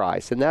won to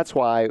Christ. And that's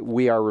why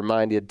we are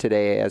reminded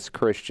today as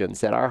Christians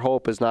that our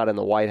hope is not in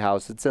the White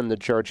House, it's in the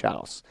church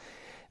house.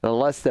 And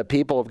unless the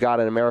people of God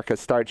in America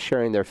start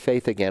sharing their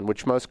faith again,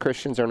 which most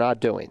Christians are not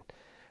doing,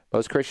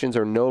 most Christians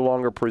are no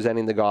longer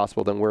presenting the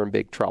gospel, then we're in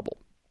big trouble.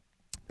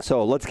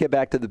 So let's get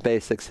back to the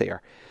basics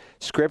here.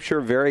 Scripture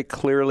very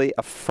clearly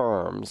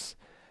affirms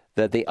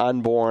that the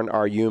unborn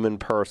are human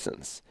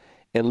persons.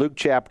 In Luke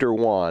chapter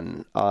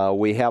 1,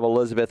 we have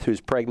Elizabeth who's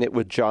pregnant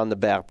with John the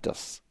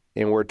Baptist.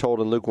 And we're told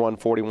in Luke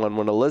 1:41,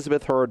 when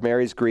Elizabeth heard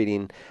Mary's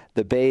greeting,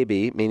 the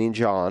baby, meaning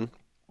John,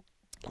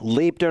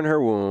 leaped in her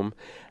womb,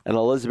 and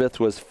Elizabeth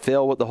was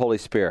filled with the Holy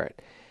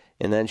Spirit.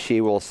 And then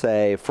she will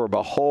say, for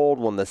behold,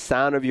 when the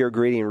sound of your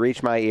greeting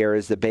reached my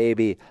ears, the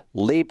baby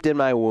leaped in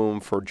my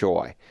womb for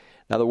joy.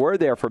 Now, the word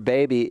there for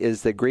baby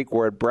is the Greek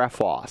word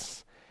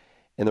brephos.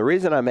 And the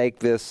reason I make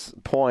this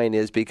point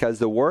is because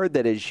the word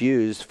that is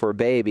used for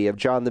baby of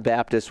John the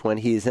Baptist when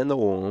he's in the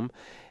womb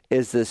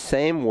is the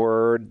same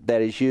word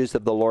that is used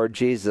of the Lord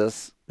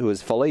Jesus, who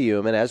is fully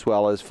human as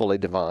well as fully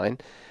divine.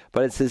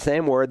 But it's the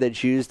same word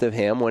that's used of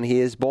him when he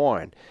is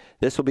born.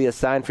 This will be a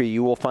sign for you.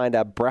 You will find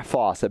a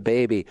brephos, a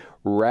baby,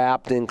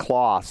 wrapped in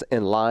cloths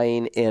and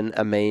lying in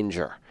a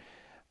manger.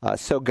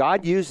 So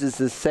God uses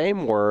the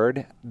same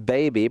word,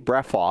 baby,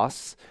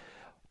 brephos,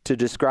 to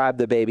describe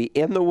the baby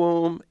in the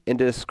womb and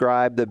to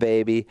describe the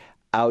baby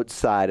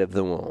outside of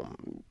the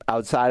womb.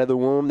 Outside of the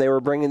womb, they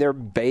were bringing their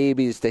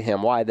babies to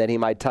him. Why? That he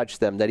might touch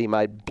them, that he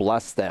might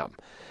bless them.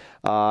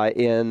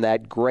 In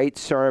that great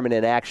sermon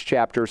in Acts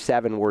chapter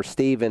 7 where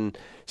Stephen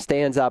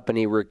stands up and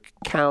he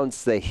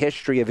recounts the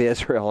history of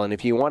Israel. And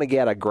if you want to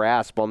get a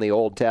grasp on the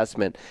Old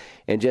Testament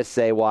and just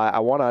say, well, I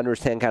want to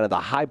understand kind of the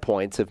high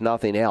points, if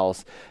nothing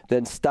else,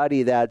 then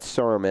study that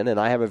sermon. And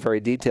I have a very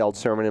detailed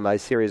sermon in my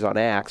series on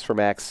Acts from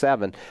Acts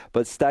 7.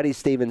 But study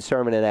Stephen's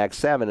sermon in Acts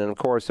 7. And, of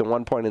course, at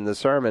one point in the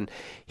sermon,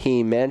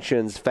 he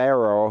mentions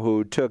Pharaoh,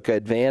 who took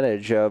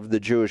advantage of the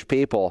Jewish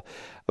people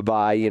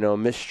by,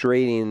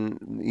 mistreating,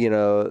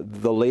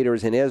 the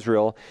leaders in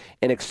Israel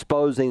and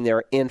exposing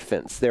their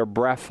infants, their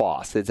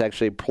brephos. It's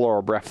actually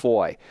plural,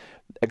 brephoi,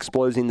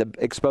 exposing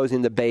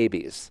the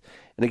babies.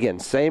 And again,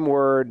 same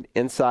word,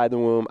 inside the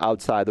womb,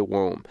 outside the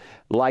womb.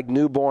 Like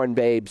newborn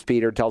babes,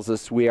 Peter tells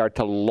us we are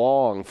to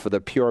long for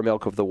the pure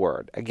milk of the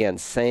word. Again,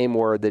 same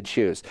word that's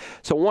used.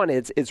 So one,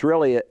 it's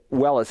really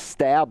well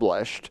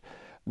established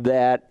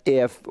that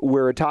if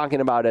we're talking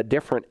about a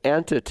different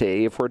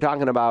entity, if we're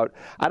talking about,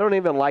 I don't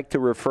even like to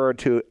refer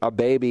to a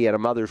baby in a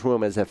mother's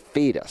womb as a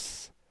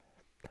fetus.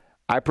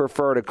 I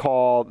prefer to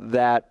call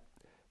that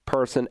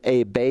person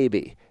a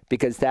baby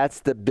because that's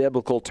the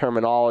biblical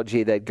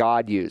terminology that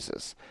God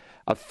uses.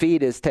 A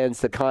fetus tends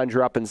to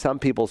conjure up in some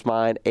people's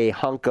mind a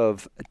hunk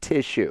of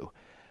tissue.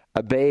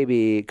 A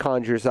baby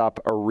conjures up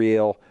a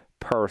real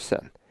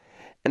person.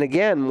 And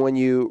again, when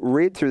you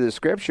read through the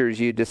scriptures,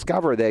 you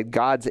discover that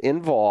God's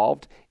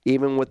involved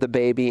even with the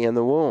baby in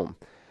the womb.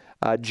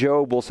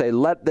 Job will say,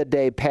 let the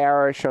day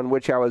perish on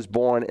which I was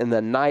born and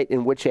the night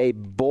in which a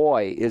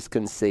boy is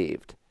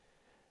conceived.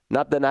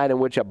 Not the night in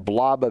which a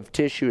blob of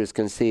tissue is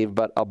conceived,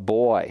 but a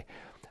boy.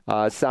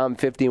 Psalm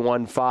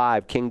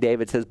 51:5, King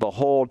David says,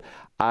 behold,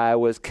 I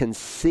was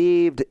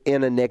conceived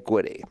in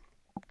iniquity.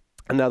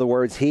 In other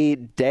words, he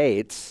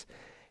dates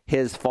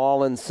his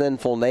fallen,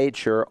 sinful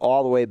nature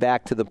all the way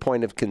back to the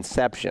point of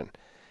conception.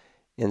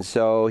 And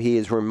so he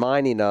is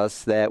reminding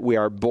us that we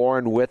are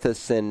born with a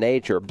sin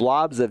nature.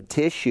 Blobs of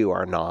tissue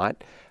are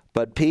not,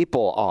 but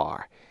people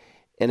are.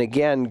 And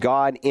again,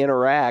 God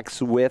interacts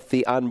with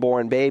the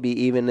unborn baby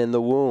even in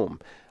the womb.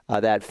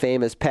 That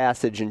famous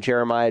passage in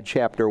Jeremiah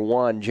chapter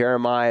 1,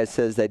 Jeremiah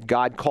says that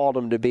God called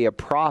him to be a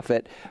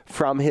prophet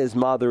from his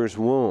mother's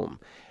womb.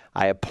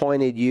 I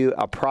appointed you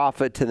a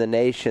prophet to the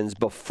nations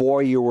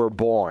before you were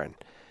born.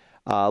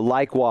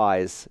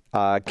 Likewise,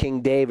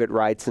 King David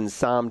writes in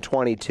Psalm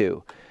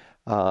 22,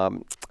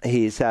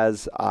 he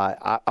says,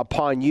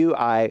 upon you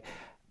I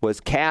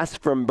was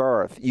cast from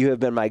birth. You have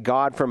been my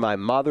God from my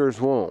mother's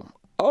womb.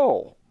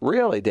 Oh,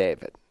 really,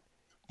 David?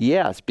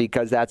 Yes,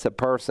 because that's a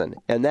person.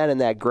 And then in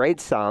that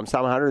great Psalm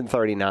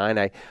 139,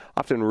 I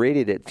often read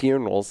it at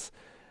funerals.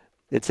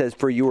 It says,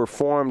 for you,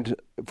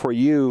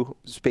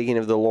 speaking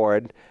of the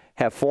Lord,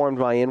 have formed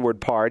my inward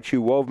parts.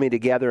 You wove me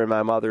together in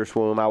my mother's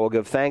womb. I will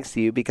give thanks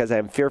to you because I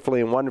am fearfully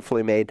and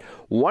wonderfully made.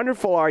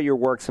 Wonderful are your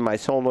works, and my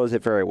soul knows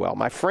it very well.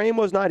 My frame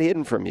was not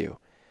hidden from you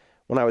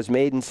when I was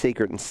made in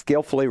secret and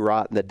skillfully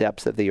wrought in the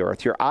depths of the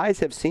earth. Your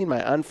eyes have seen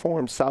my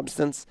unformed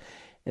substance,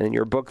 and in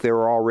your book there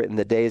were all written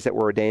the days that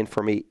were ordained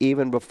for me,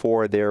 even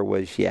before there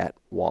was yet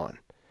one.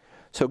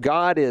 So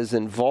God is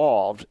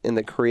involved in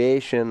the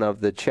creation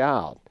of the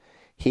child.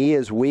 He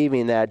is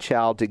weaving that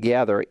child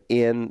together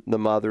in the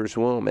mother's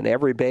womb. And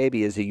every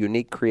baby is a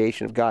unique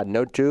creation of God.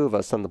 No two of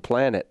us on the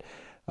planet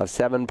of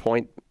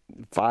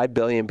 7.5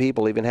 billion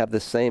people even have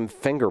the same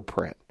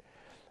fingerprint.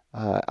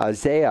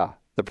 Isaiah,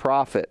 the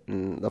prophet,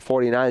 in the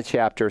 49th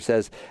chapter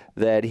says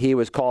that he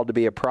was called to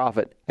be a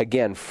prophet,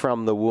 again,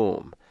 from the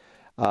womb.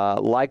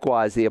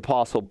 Likewise, the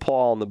Apostle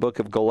Paul in the book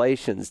of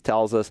Galatians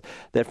tells us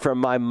that from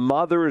my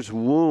mother's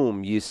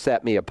womb you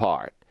set me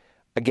apart.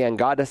 Again,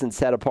 God doesn't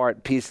set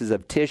apart pieces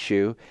of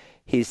tissue.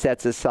 He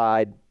sets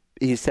apart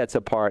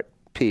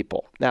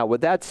people. Now,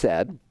 with that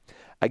said,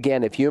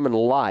 again, if human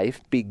life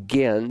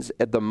begins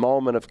at the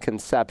moment of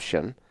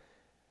conception,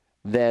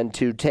 then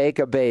to take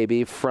a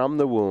baby from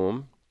the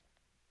womb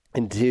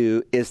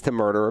is to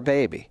murder a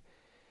baby.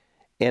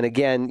 And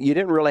again, you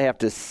didn't really have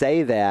to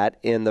say that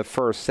in the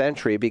first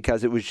century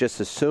because it was just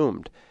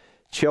assumed.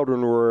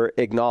 Children were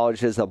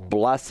acknowledged as a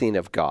blessing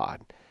of God.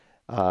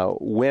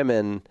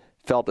 Women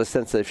felt a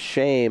sense of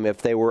shame if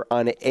they were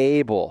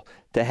unable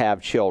to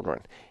have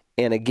children.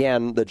 And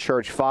again, the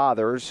church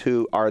fathers,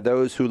 who are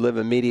those who live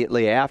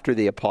immediately after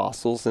the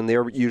apostles, and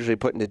they're usually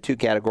put into two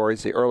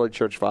categories, the early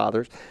church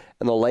fathers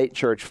and the late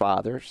church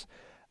fathers,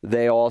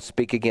 they all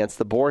speak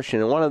against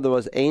abortion. And one of the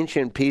most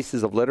ancient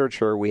pieces of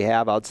literature we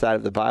have outside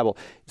of the Bible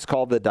is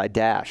called the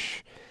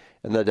Didache.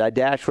 And the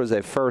Didache was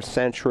a first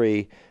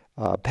century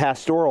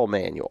pastoral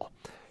manual.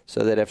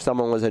 So that if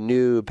someone was a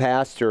new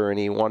pastor and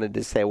he wanted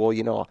to say,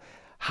 well,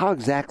 how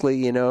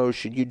exactly,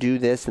 should you do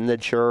this in the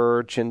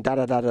church and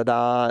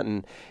da-da-da-da-da,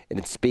 and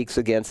it speaks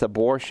against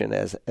abortion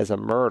as a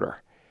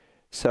murder.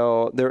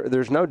 So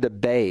there's no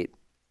debate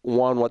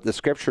one, what the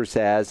Scripture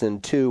says,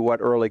 and two,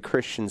 what early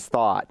Christians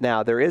thought.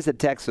 Now, there is a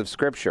text of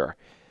Scripture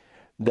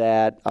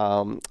that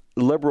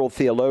liberal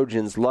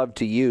theologians love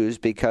to use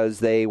because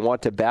they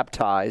want to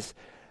baptize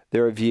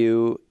their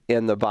view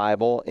in the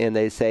Bible, and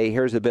they say,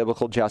 here's a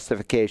biblical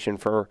justification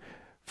for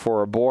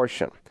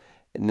abortion.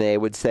 And they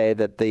would say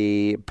that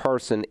the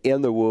person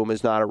in the womb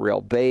is not a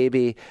real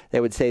baby.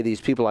 They would say these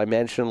people I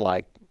mentioned,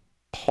 like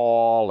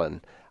Paul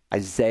and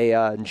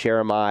Isaiah and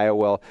Jeremiah,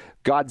 well,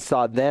 God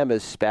saw them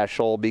as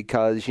special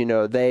because,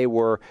 they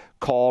were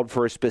called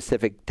for a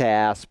specific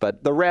task,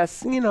 but the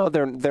rest,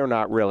 they're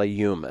not really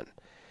human.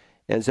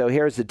 And so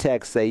here's the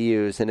text they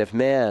use. And if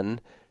men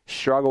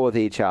struggle with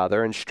each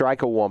other and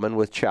strike a woman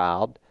with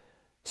child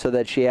so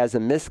that she has a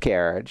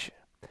miscarriage,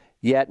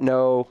 yet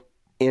no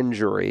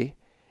injury,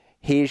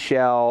 he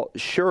shall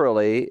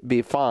surely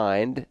be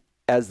fined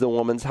as the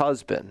woman's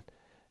husband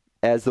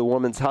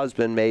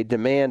may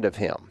demand of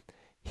him.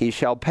 He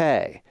shall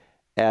pay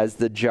as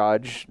the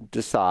judge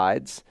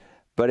decides.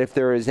 But if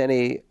there is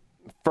any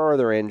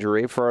further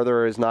injury,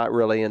 further is not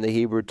really in the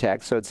Hebrew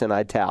text, so it's in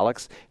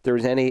italics. If there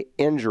is any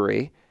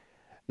injury,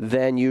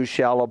 then you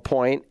shall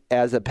appoint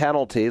as a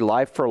penalty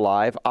life for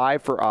life, eye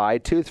for eye,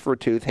 tooth for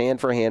tooth, hand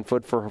for hand,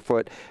 foot for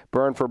foot,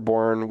 burn for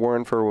burn,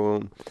 wound for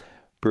wound,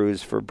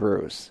 bruise for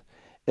bruise.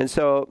 And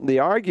so the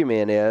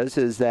argument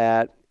is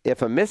that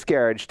if a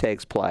miscarriage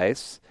takes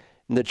place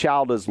and the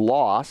child is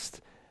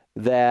lost,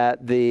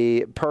 that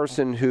the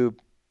person who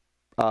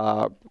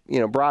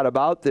brought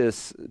about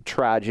this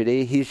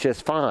tragedy, he's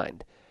just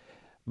fined.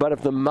 But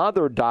if the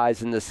mother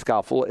dies in the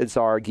scuffle, it's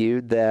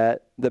argued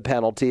that the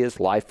penalty is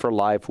life for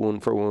life,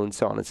 wound for wound,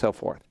 so on and so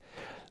forth.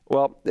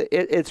 Well,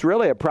 it's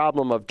really a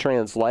problem of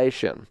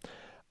translation.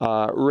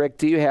 Rick,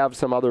 do you have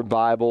some other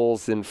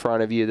Bibles in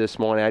front of you this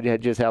morning? I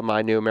just have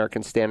my New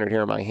American Standard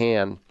here in my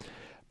hand,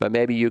 but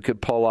maybe you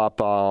could pull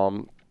up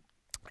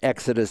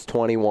Exodus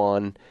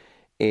 21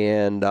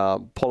 and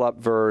pull up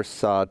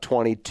verse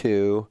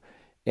 22,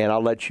 and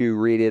I'll let you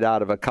read it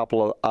out of a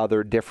couple of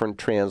other different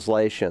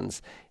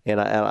translations, and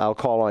I'll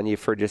call on you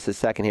for just a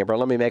second here, but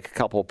let me make a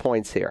couple of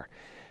points here.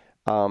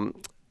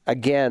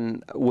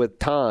 Again, with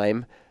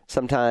time,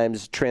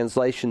 sometimes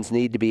translations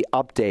need to be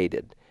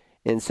updated.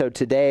 And so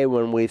today,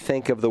 when we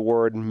think of the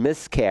word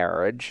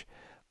miscarriage,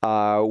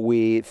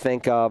 we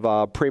think of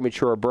a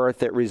premature birth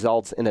that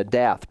results in a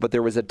death. But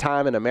there was a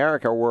time in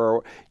America where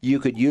you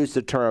could use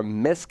the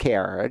term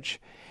miscarriage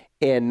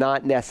and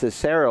not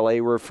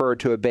necessarily refer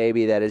to a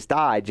baby that has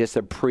died. Just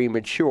a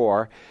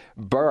premature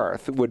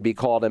birth would be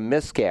called a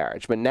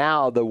miscarriage. But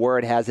now the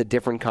word has a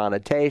different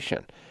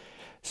connotation.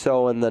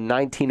 So in the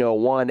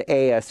 1901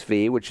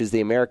 ASV, which is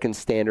the American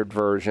Standard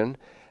Version,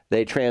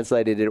 they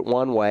translated it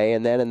one way,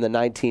 and then in the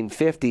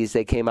 1950s,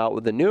 they came out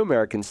with the New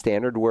American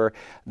Standard where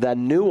the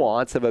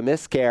nuance of a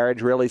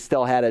miscarriage really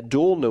still had a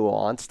dual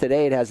nuance.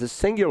 Today, it has a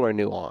singular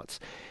nuance.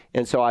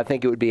 And so I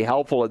think it would be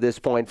helpful at this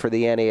point for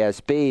the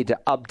NASB to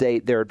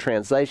update their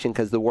translation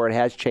because the word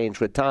has changed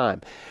with time.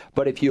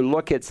 But if you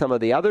look at some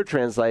of the other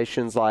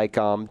translations, like,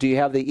 do you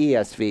have the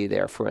ESV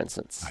there, for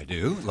instance? I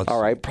do.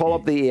 All right, pull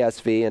up the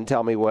ESV and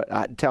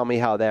tell me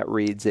how that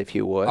reads, if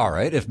you would. All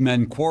right. If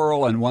men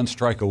quarrel and one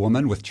strike a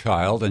woman with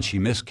child, and she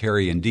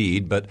miscarry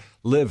indeed, but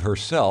live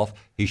herself,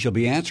 he shall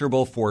be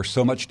answerable for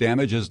so much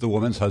damage as the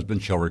woman's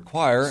husband shall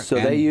require. So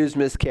they use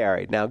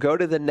miscarried. Now go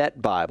to the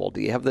Net Bible.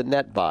 Do you have the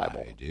Net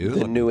Bible? I do.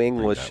 The New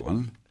English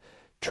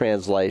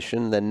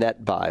translation, the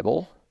Net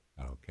Bible.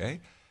 Okay.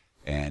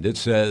 And it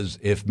says,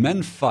 if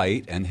men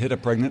fight and hit a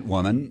pregnant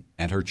woman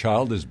and her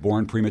child is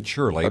born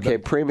prematurely. Okay,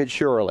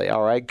 prematurely.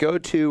 All right. Go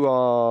to,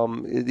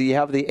 you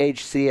have the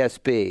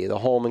HCSB, the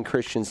Holman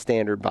Christian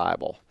Standard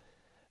Bible.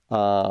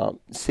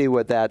 See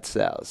what that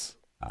says.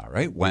 All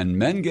right. When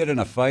men get in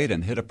a fight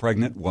and hit a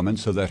pregnant woman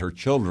so that her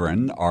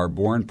children are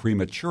born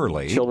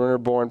prematurely. Children are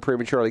born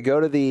prematurely.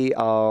 Go to the,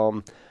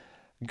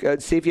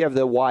 see if you have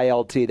the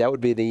YLT. That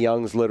would be the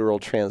Young's Literal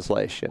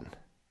Translation.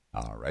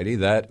 All righty.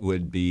 That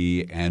would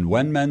be, and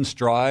when men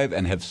strive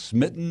and have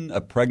smitten a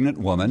pregnant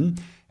woman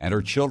and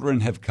her children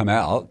have come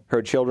out.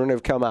 Her children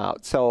have come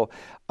out. So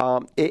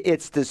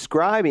it's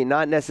describing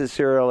not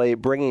necessarily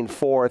bringing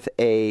forth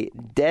a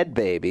dead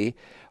baby,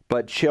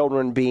 but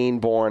children being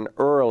born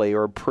early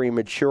or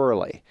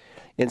prematurely.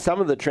 And some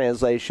of the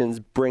translations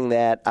bring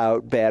that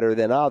out better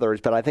than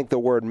others, but I think the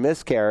word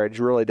miscarriage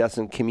really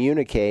doesn't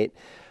communicate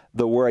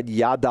the word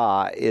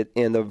yada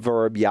in the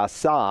verb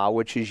yasa,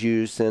 which is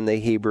used in the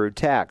Hebrew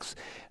text.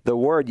 The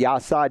word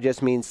yasa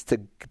just means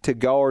to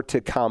go or to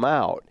come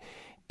out.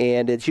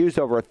 And it's used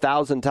over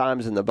 1,000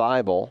 times in the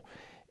Bible.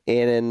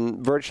 And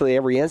in virtually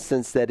every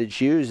instance that it's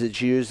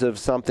used of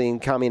something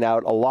coming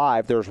out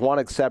alive. There's one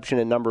exception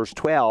in Numbers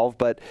 12,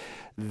 but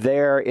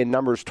there in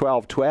Numbers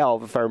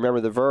 12:12, if I remember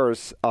the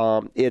verse,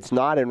 it's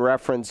not in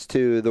reference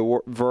to the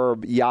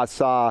verb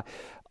yasa,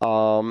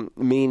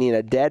 meaning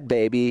a dead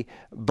baby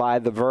by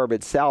the verb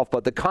itself,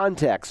 but the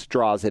context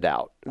draws it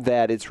out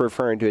that it's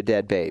referring to a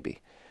dead baby.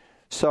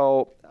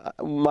 So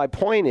my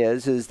point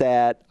is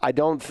that I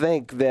don't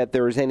think that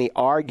there's any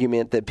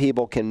argument that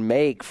people can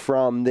make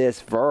from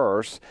this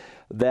verse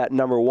that,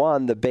 number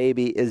one, the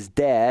baby is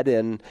dead,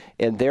 and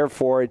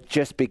therefore,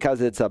 just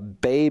because it's a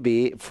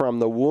baby from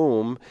the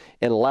womb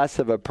and less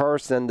of a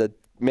person, the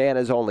man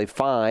is only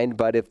fine.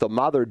 But if the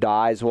mother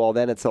dies, well,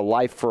 then it's a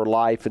life for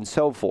life and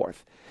so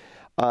forth.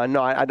 That's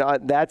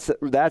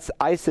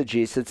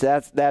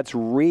eisegesis. That's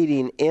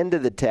reading into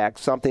the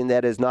text something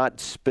that is not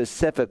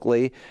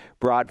specifically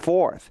brought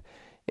forth.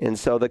 And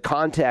so the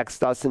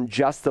context doesn't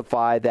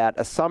justify that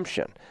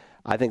assumption.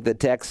 I think the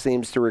text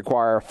seems to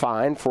require a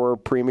fine for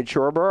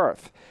premature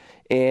birth.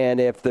 And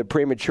if the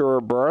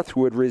premature birth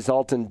would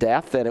result in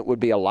death, then it would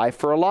be a life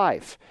for a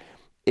life.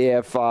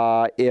 If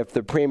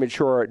the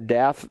premature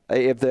death,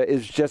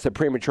 it's just a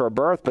premature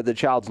birth, but the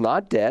child's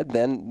not dead,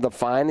 then the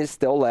fine is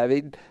still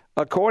levied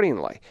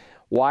accordingly.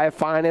 Why a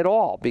fine at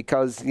all?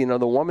 Because, the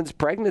woman's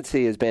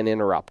pregnancy has been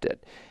interrupted.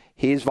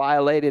 He's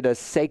violated a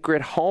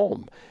sacred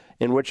home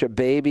in which a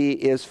baby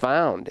is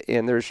found,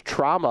 and there's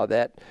trauma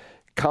that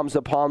comes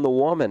upon the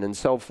woman and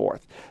so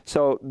forth.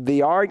 So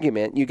the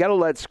argument, you got to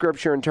let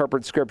Scripture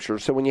interpret Scripture.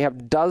 So when you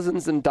have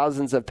dozens and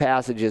dozens of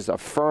passages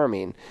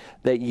affirming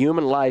that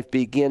human life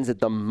begins at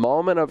the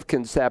moment of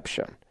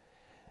conception,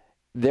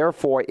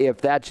 therefore,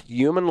 if that's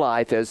human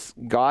life as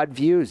God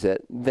views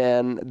it,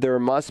 then there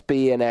must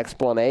be an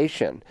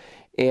explanation.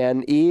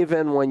 And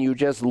even when you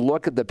just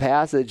look at the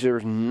passage,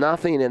 there's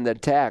nothing in the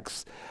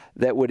text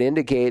that would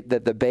indicate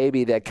that the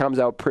baby that comes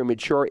out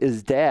premature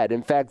is dead.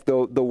 In fact,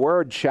 the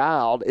word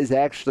child is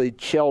actually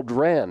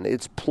children.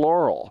 It's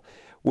plural,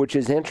 which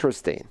is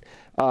interesting.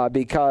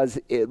 Because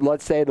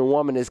let's say the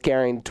woman is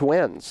carrying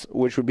twins,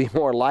 which would be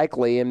more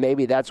likely, and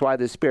maybe that's why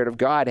the Spirit of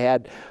God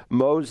had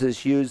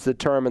Moses use the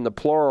term in the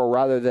plural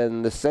rather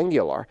than the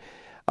singular.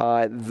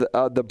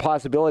 The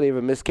possibility of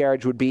a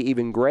miscarriage would be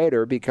even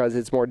greater because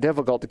it's more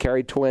difficult to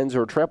carry twins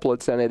or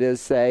triplets than it is,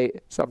 say,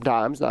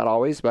 sometimes, not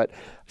always, but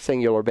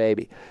singular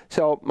baby.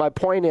 So my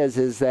point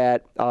is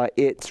that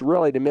it's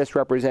really to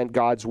misrepresent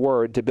God's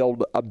word, to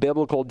build a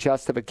biblical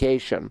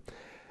justification,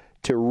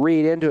 to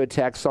read into a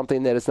text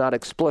something that is not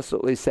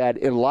explicitly said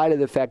in light of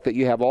the fact that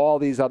you have all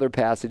these other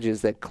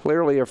passages that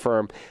clearly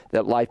affirm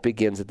that life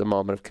begins at the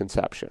moment of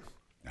conception.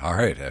 All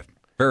right. A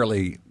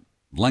fairly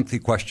lengthy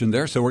question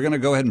there. So we're going to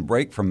go ahead and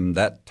break from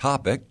that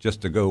topic just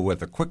to go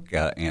with a quick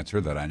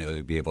answer that I know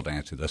you'll be able to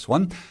answer this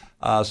one.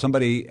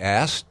 Somebody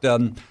asked,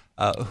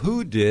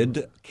 who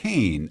did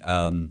Cain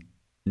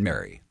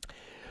marry?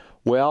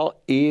 Well,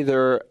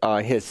 either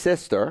his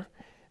sister.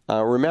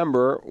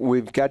 Remember,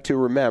 we've got to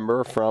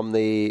remember from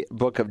the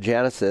book of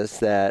Genesis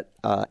that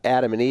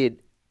Adam and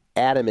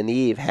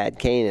Eve had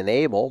Cain and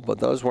Abel, but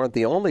those weren't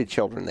the only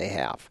children they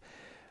have.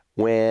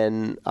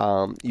 When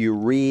you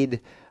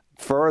read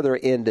further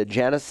into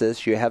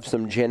Genesis, you have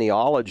some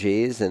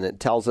genealogies, and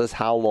it tells us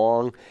how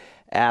long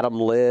Adam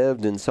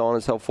lived and so on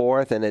and so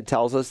forth, and it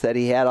tells us that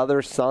he had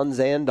other sons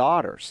and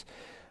daughters.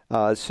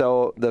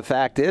 So the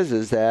fact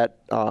is that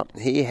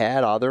he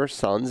had other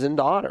sons and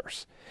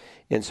daughters.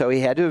 And so he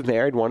had to have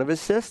married one of his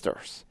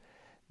sisters.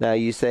 Now,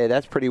 you say,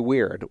 that's pretty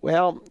weird.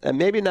 Well,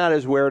 maybe not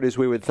as weird as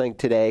we would think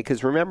today,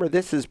 because remember,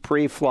 this is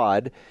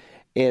pre-flood,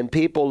 and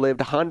people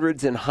lived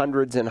hundreds and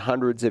hundreds and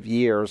hundreds of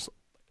years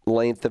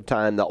length of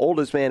time. The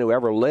oldest man who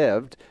ever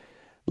lived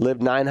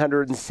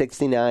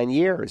 969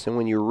 years. And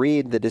when you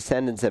read the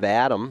descendants of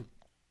Adam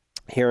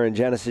here in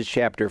Genesis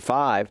chapter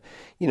 5,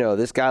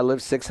 this guy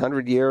lived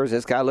 600 years,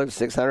 this guy lived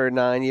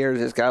 609 years,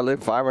 this guy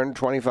lived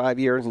 525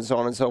 years, and so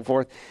on and so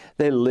forth.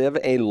 They live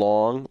a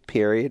long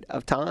period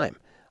of time,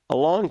 a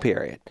long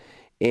period.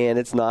 And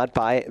it's not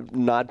by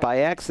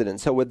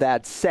accident. So with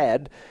that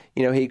said,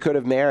 he could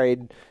have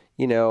married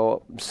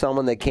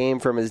someone that came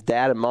from his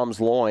dad and mom's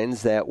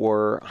loins that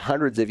were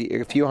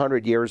a few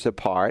hundred years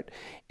apart.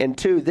 And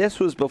two, this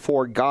was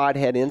before God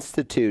had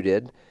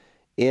instituted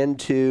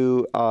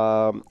into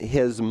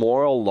his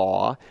moral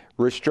law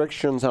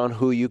restrictions on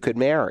who you could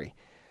marry.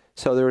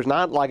 So there's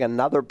not like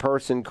another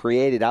person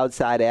created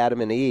outside Adam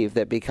and Eve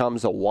that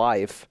becomes a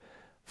wife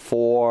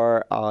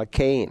for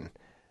Cain.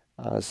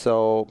 It's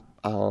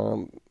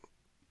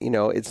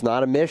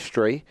not a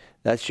mystery.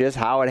 That's just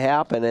how it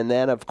happened. And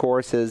then, of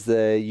course, as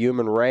the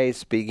human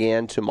race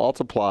began to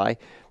multiply,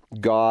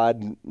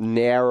 God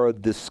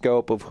narrowed the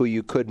scope of who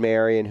you could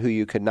marry and who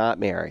you could not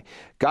marry.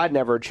 God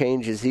never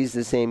changes. He's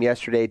the same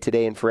yesterday,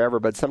 today, and forever.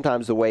 But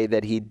sometimes the way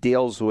that he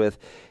deals with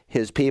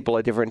his people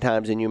at different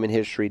times in human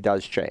history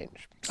does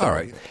change. So, all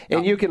right.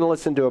 And you can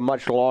listen to a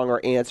much longer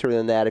answer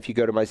than that if you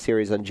go to my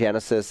series on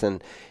Genesis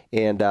and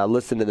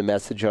listen to the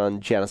message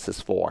on Genesis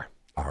 4.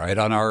 All right.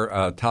 On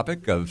our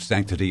topic of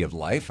sanctity of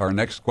life, our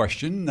next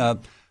question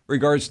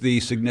regards the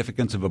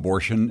significance of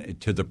abortion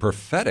to the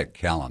prophetic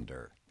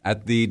calendar.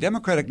 At the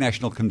Democratic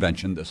National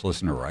Convention, this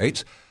listener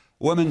writes,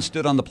 women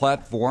stood on the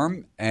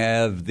platform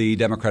of the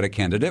Democratic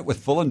candidate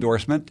with full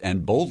endorsement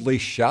and boldly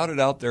shouted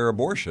out their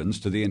abortions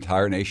to the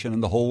entire nation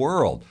and the whole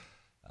world.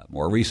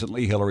 More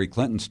recently, Hillary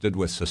Clinton stood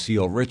with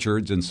Cecile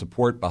Richards in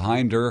support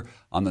behind her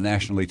on the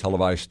nationally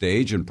televised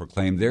stage and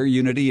proclaimed their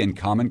unity and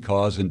common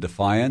cause in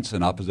defiance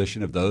and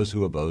opposition of those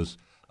who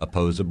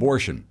oppose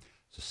abortion.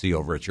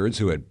 Cecile Richards,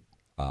 who had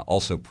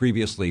also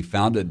previously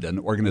founded an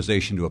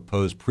organization to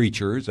oppose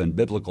preachers and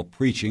biblical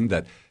preaching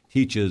that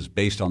teaches,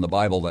 based on the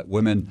Bible, that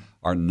women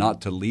are not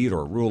to lead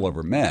or rule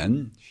over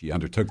men. She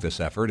undertook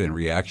this effort in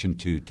reaction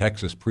to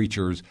Texas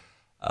preachers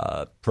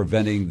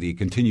preventing the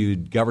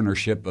continued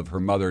governorship of her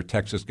mother,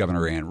 Texas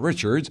Governor Ann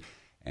Richards,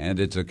 and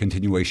it's a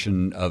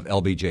continuation of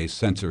LBJ's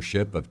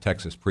censorship of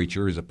Texas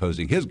preachers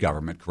opposing his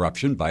government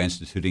corruption by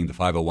instituting the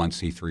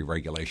 501c3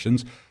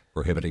 regulations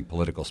prohibiting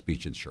political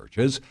speech in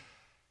churches.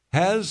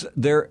 Has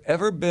there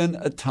ever been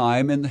a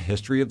time in the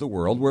history of the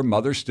world where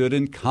mothers stood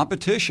in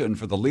competition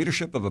for the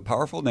leadership of a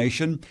powerful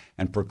nation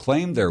and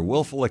proclaimed their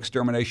willful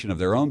extermination of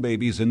their own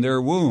babies in their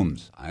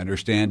wombs? I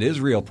understand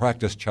Israel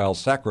practiced child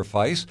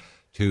sacrifice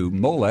to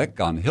Molech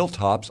on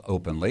hilltops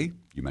openly.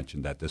 You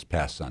mentioned that this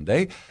past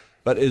Sunday.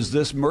 But is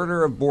this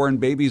murder of born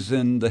babies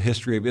in the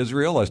history of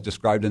Israel, as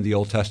described in the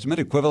Old Testament,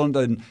 equivalent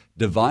in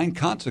divine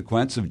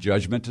consequence of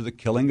judgment to the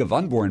killing of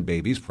unborn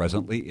babies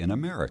presently in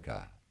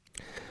America?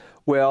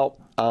 Well,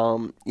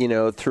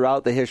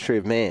 throughout the history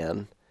of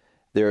man,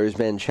 there has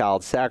been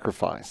child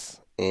sacrifice,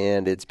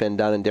 and it's been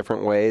done in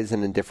different ways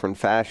and in different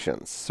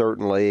fashions.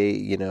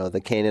 Certainly,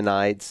 the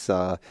Canaanites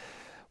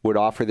would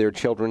offer their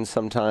children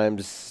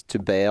sometimes to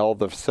Baal,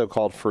 the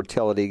so-called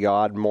fertility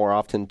god, more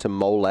often to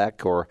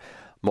Molech or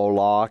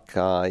Moloch.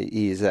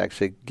 He's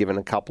actually given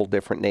a couple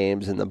different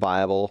names in the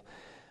Bible.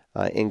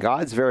 And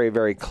God's very,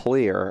 very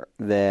clear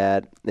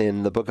that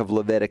in the book of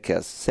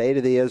Leviticus, say to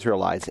the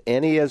Israelites,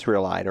 any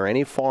Israelite or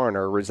any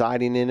foreigner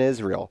residing in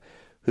Israel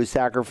who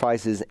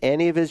sacrifices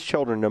any of his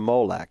children to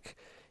Molech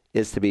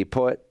is to be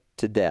put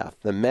to death.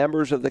 The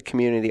members of the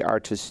community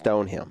are to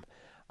stone him.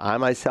 I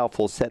myself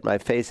will set my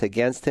face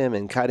against him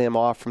and cut him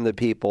off from the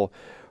people,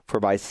 for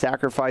by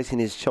sacrificing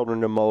his children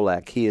to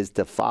Molech, he has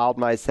defiled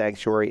my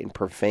sanctuary and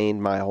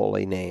profaned my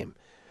holy name.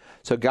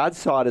 So God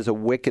saw it as a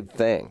wicked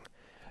thing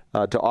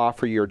to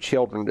offer your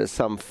children to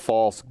some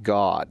false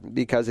god,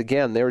 because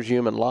again, there's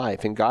human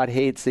life, and God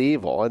hates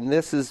evil. And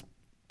this is,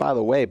 by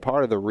the way,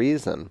 part of the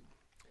reason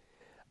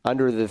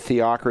under the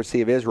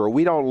theocracy of Israel,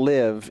 we don't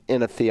live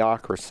in a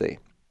theocracy.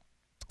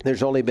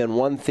 There's only been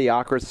one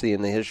theocracy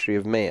in the history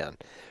of man.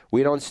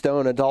 We don't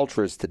stone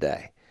adulterers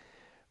today.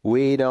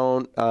 We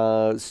don't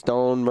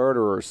stone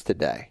murderers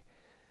today.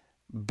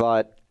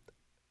 But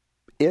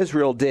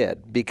Israel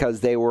did, because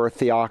they were a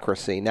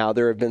theocracy. Now,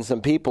 there have been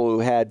some people who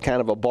had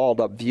kind of a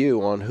balled-up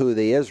view on who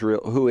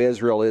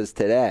Israel is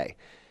today.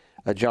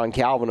 John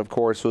Calvin, of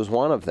course, was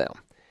one of them,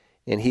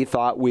 and he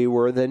thought we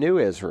were the new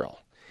Israel.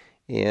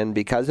 And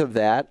because of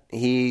that,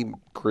 he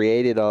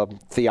created a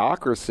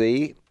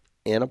theocracy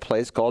in a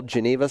place called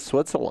Geneva,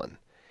 Switzerland.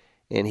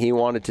 And he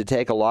wanted to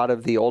take a lot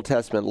of the Old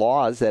Testament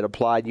laws that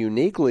applied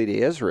uniquely to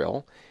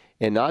Israel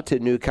and not to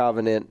New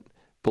Covenant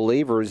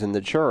believers in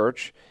the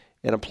church,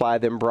 and apply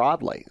them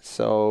broadly.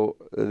 So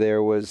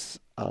there was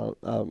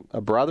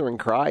a brother in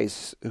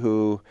Christ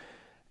who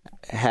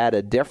had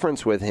a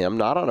difference with him,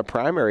 not on a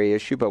primary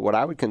issue, but what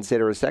I would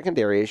consider a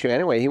secondary issue.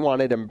 Anyway, he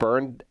wanted him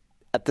burned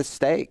at the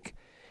stake.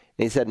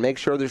 And he said, make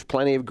sure there's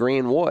plenty of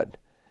green wood,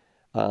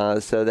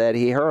 so that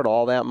he heard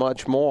all that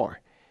much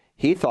more.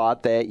 He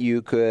thought that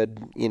you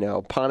could,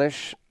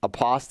 punish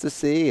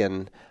apostasy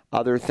and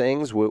other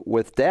things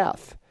with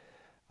death.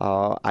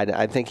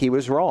 I think he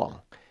was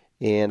wrong.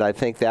 And I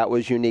think that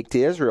was unique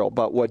to Israel.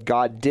 But what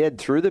God did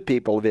through the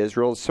people of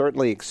Israel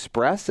certainly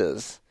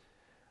expresses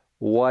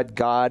what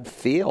God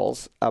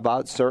feels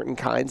about certain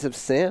kinds of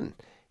sin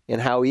and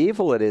how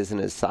evil it is in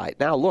his sight.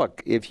 Now,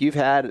 look, if you've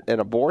had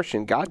an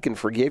abortion, God can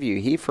forgive you.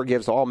 He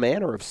forgives all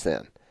manner of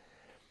sin.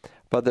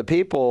 But the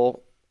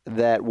people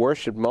that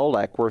worshiped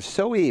Molech were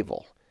so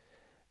evil.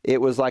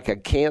 It was like a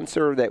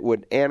cancer that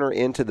would enter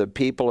into the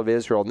people of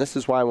Israel. And this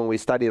is why when we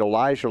studied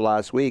Elijah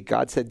last week,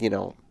 God said,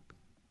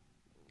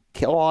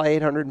 kill all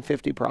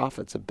 850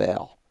 prophets of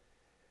Baal.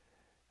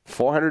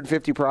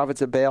 450 prophets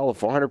of Baal, the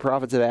 400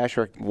 prophets of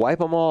Asherah, wipe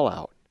them all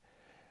out.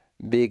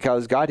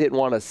 Because God didn't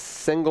want a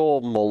single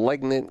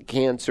malignant,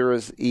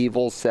 cancerous,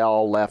 evil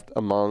cell left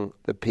among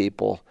the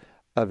people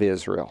of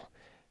Israel.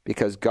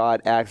 Because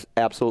God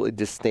absolutely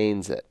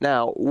disdains it.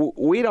 Now,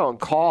 we don't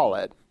call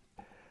it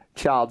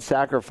child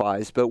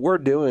sacrifice, but we're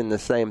doing the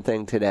same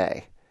thing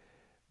today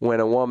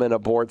when a woman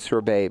aborts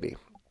her baby.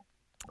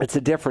 It's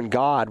a different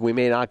God. We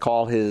may not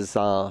call his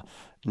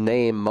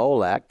name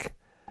Molech.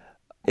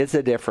 It's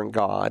a different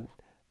God,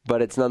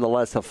 but it's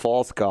nonetheless a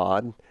false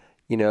God.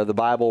 The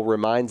Bible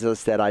reminds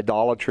us that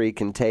idolatry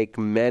can take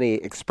many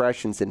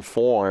expressions and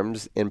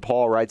forms, and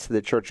Paul writes to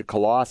the church of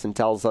Colossae and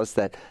tells us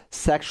that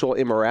sexual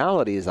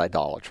immorality is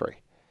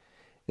idolatry.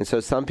 And so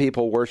some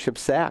people worship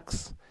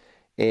sex.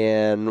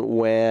 And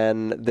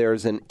when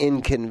there's an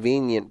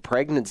inconvenient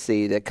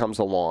pregnancy that comes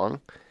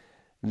along,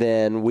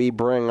 then we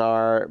bring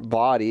our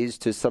bodies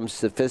to some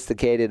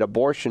sophisticated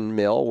abortion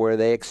mill where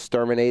they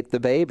exterminate the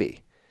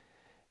baby.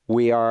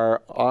 We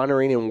are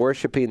honoring and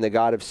worshiping the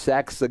God of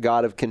sex, the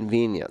God of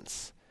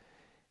convenience.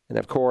 And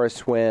of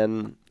course,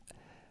 when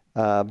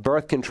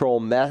birth control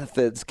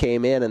methods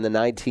came in the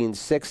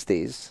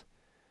 1960s,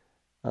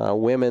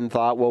 women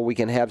thought, well, we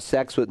can have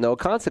sex with no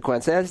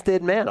consequence, as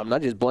did men. I'm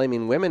not just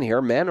blaming women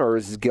here. Men are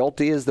as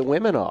guilty as the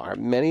women are.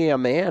 Many a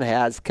man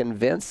has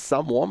convinced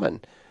some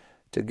woman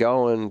to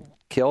go and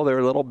kill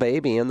their little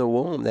baby in the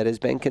womb that has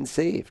been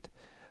conceived.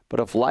 But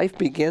if life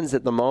begins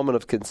at the moment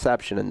of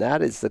conception, and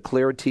that is the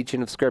clear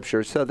teaching of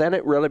Scripture, so then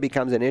it really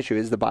becomes an issue.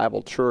 Is the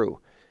Bible true?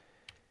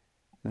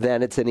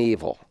 Then it's an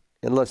evil.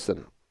 And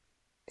listen,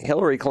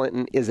 Hillary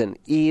Clinton is an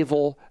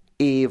evil,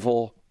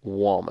 evil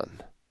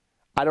woman.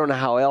 I don't know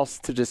how else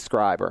to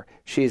describe her.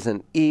 She's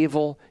an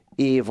evil,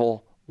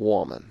 evil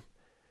woman.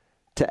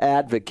 To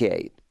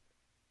advocate,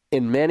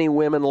 in many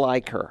women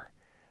like her,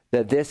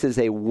 that this is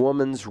a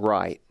woman's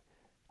right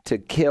to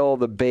kill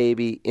the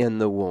baby in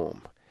the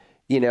womb.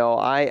 You know,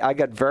 I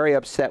got very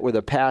upset with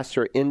a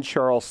pastor in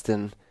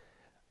Charleston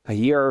a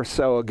year or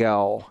so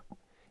ago,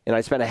 and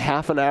I spent a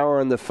half an hour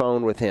on the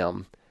phone with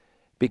him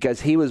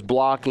because he was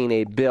blocking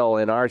a bill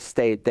in our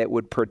state that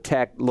would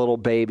protect little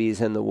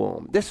babies in the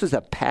womb. This was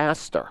a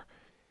pastor.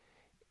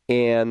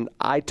 And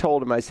I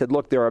told him, I said,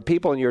 look, there are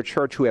people in your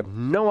church who have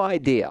no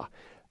idea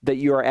that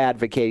you're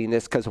advocating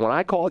this, because when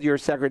I called your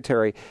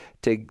secretary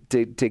to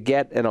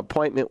get an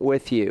appointment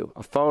with you,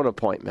 a phone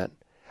appointment,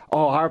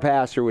 oh, our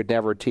pastor would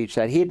never teach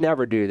that. He'd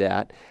never do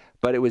that.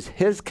 But it was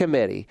his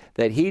committee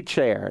that he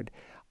chaired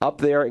up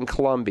there in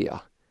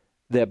Columbia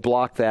that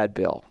blocked that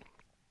bill.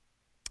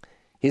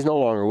 He's no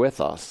longer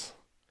with us.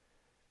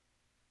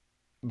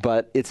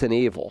 But it's an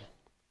evil.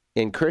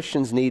 And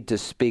Christians need to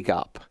speak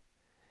up.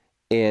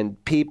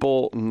 And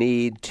people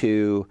need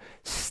to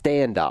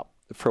stand up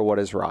for what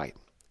is right.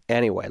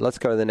 Anyway, let's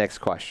go to the next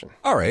question.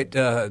 All right,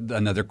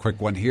 another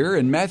quick one here.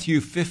 In Matthew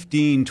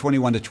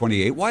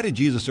 15:21-28, why did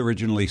Jesus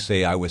originally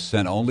say, I was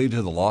sent only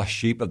to the lost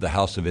sheep of the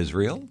house of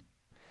Israel?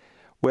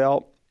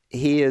 Well,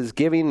 he is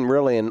giving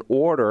really an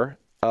order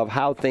of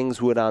how things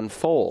would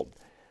unfold.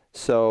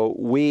 So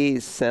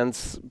we,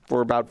 since for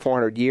about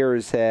 400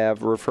 years,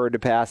 have referred to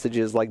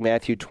passages like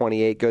Matthew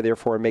 28, go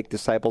therefore and make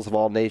disciples of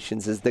all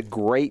nations, as the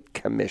Great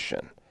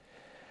Commission.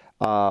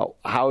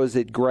 How is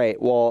it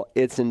great? Well,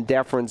 it's in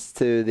deference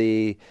to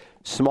the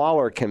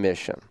smaller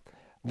commission.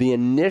 The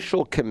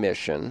initial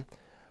commission,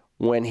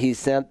 when he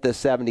sent the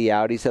 70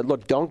 out, he said,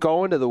 look, don't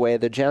go into the way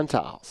of the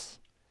Gentiles.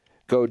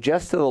 Go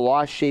just to the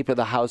lost sheep of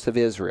the house of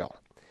Israel.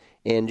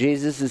 And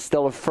Jesus is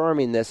still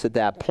affirming this at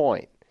that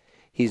point.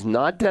 He's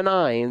not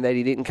denying that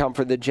he didn't come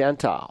for the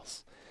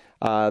Gentiles.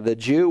 The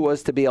Jew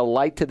was to be a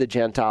light to the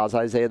Gentiles,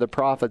 Isaiah the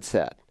prophet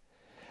said.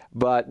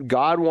 But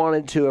God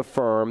wanted to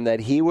affirm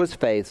that he was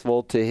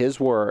faithful to his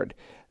word,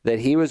 that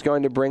he was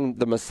going to bring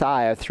the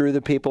Messiah through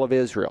the people of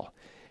Israel.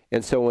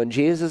 And so when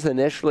Jesus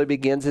initially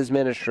begins his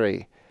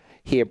ministry,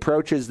 he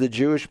approaches the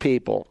Jewish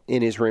people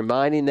and is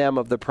reminding them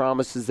of the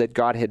promises that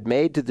God had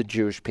made to the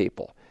Jewish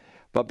people.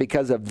 But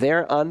because of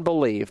their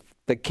unbelief,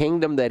 the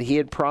kingdom that he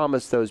had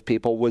promised those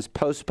people was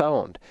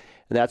postponed.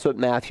 And that's what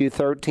Matthew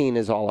 13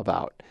 is all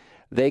about.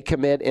 They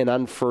commit an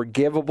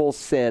unforgivable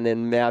sin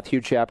in Matthew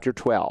chapter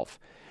 12.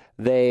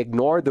 They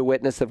ignored the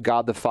witness of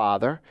God the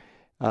Father,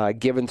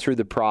 given through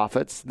the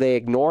prophets. They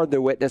ignored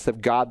the witness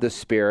of God the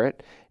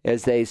Spirit,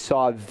 as they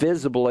saw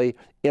visibly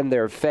in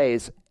their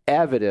face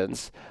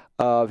evidence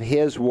of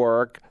his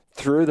work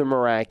through the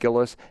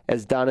miraculous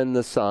as done in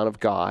the Son of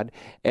God.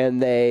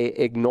 And they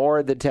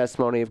ignored the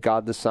testimony of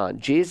God the Son.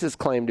 Jesus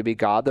claimed to be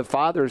God. The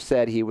Father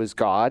said he was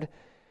God.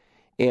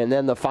 And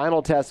then the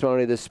final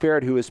testimony of the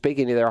Spirit who was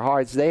speaking to their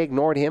hearts, they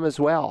ignored him as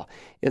well.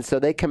 And so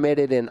they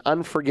committed an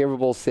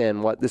unforgivable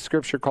sin, what the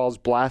Scripture calls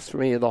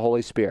blasphemy of the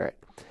Holy Spirit.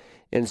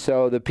 And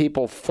so the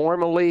people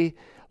formally,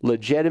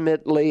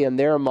 legitimately, in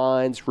their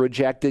minds,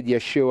 rejected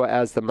Yeshua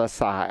as the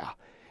Messiah.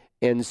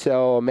 And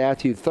so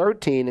Matthew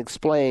 13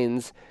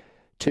 explains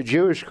to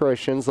Jewish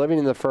Christians living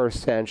in the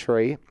first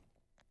century,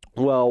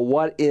 well,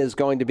 what is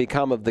going to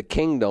become of the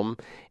kingdom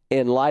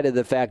in light of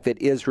the fact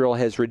that Israel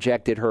has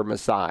rejected her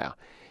Messiah.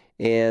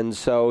 And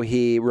so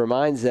he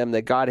reminds them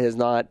that God has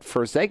not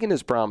forsaken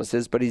his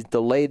promises, but he's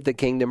delayed the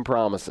kingdom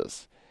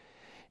promises.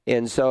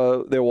 And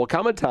so there will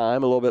come a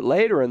time a little bit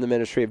later in the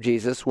ministry of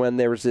Jesus when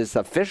there's this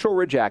official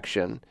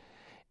rejection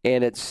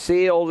and it's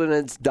sealed and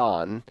it's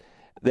done,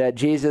 that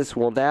Jesus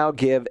will now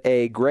give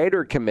a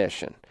greater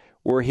commission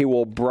where he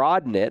will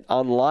broaden it,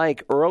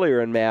 unlike earlier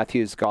in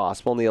Matthew's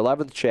gospel in the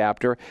 11th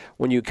chapter.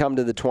 When you come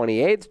to the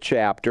 28th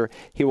chapter,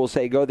 he will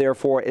say, go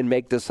therefore and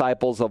make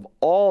disciples of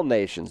all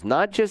nations,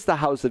 not just the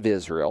house of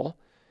Israel,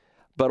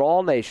 but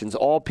all nations,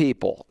 all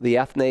people, the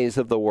ethnes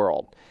of the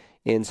world.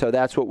 And so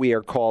that's what we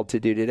are called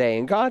to do today.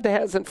 And God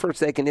hasn't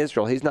forsaken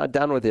Israel. He's not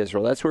done with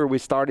Israel. That's where we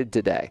started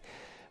today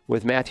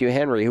with Matthew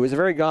Henry, who was a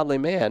very godly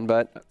man,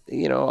 but,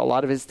 you know, a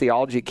lot of his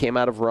theology came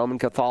out of Roman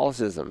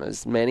Catholicism,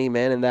 as many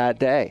men in that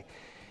day.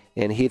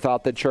 And he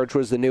thought the church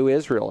was the new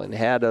Israel and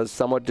had a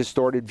somewhat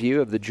distorted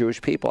view of the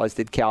Jewish people, as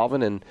did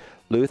Calvin and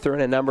Luther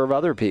and a number of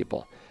other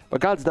people.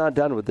 But God's not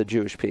done with the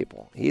Jewish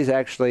people. He's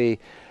actually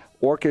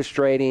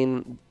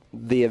orchestrating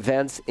the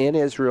events in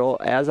Israel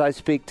as I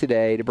speak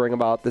today to bring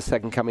about the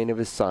second coming of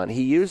his Son.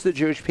 He used the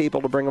Jewish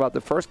people to bring about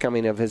the first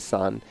coming of his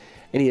Son,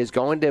 and he is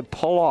going to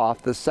pull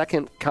off the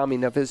second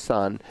coming of his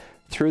Son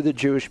through the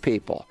Jewish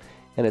people.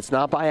 And it's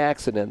not by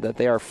accident that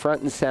they are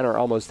front and center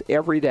almost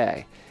every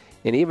day.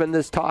 And even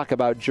this talk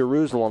about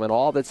Jerusalem and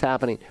all that's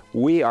happening,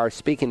 we are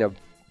speaking of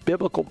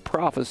biblical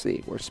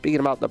prophecy. We're speaking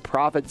about the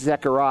prophet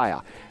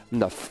Zechariah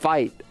and the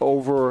fight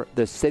over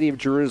the city of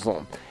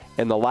Jerusalem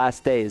in the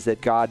last days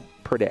that God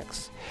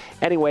predicts.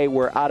 Anyway,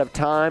 we're out of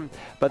time,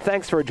 but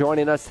thanks for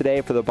joining us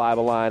today for the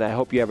Bible Line. I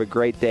hope you have a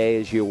great day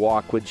as you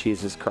walk with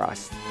Jesus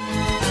Christ.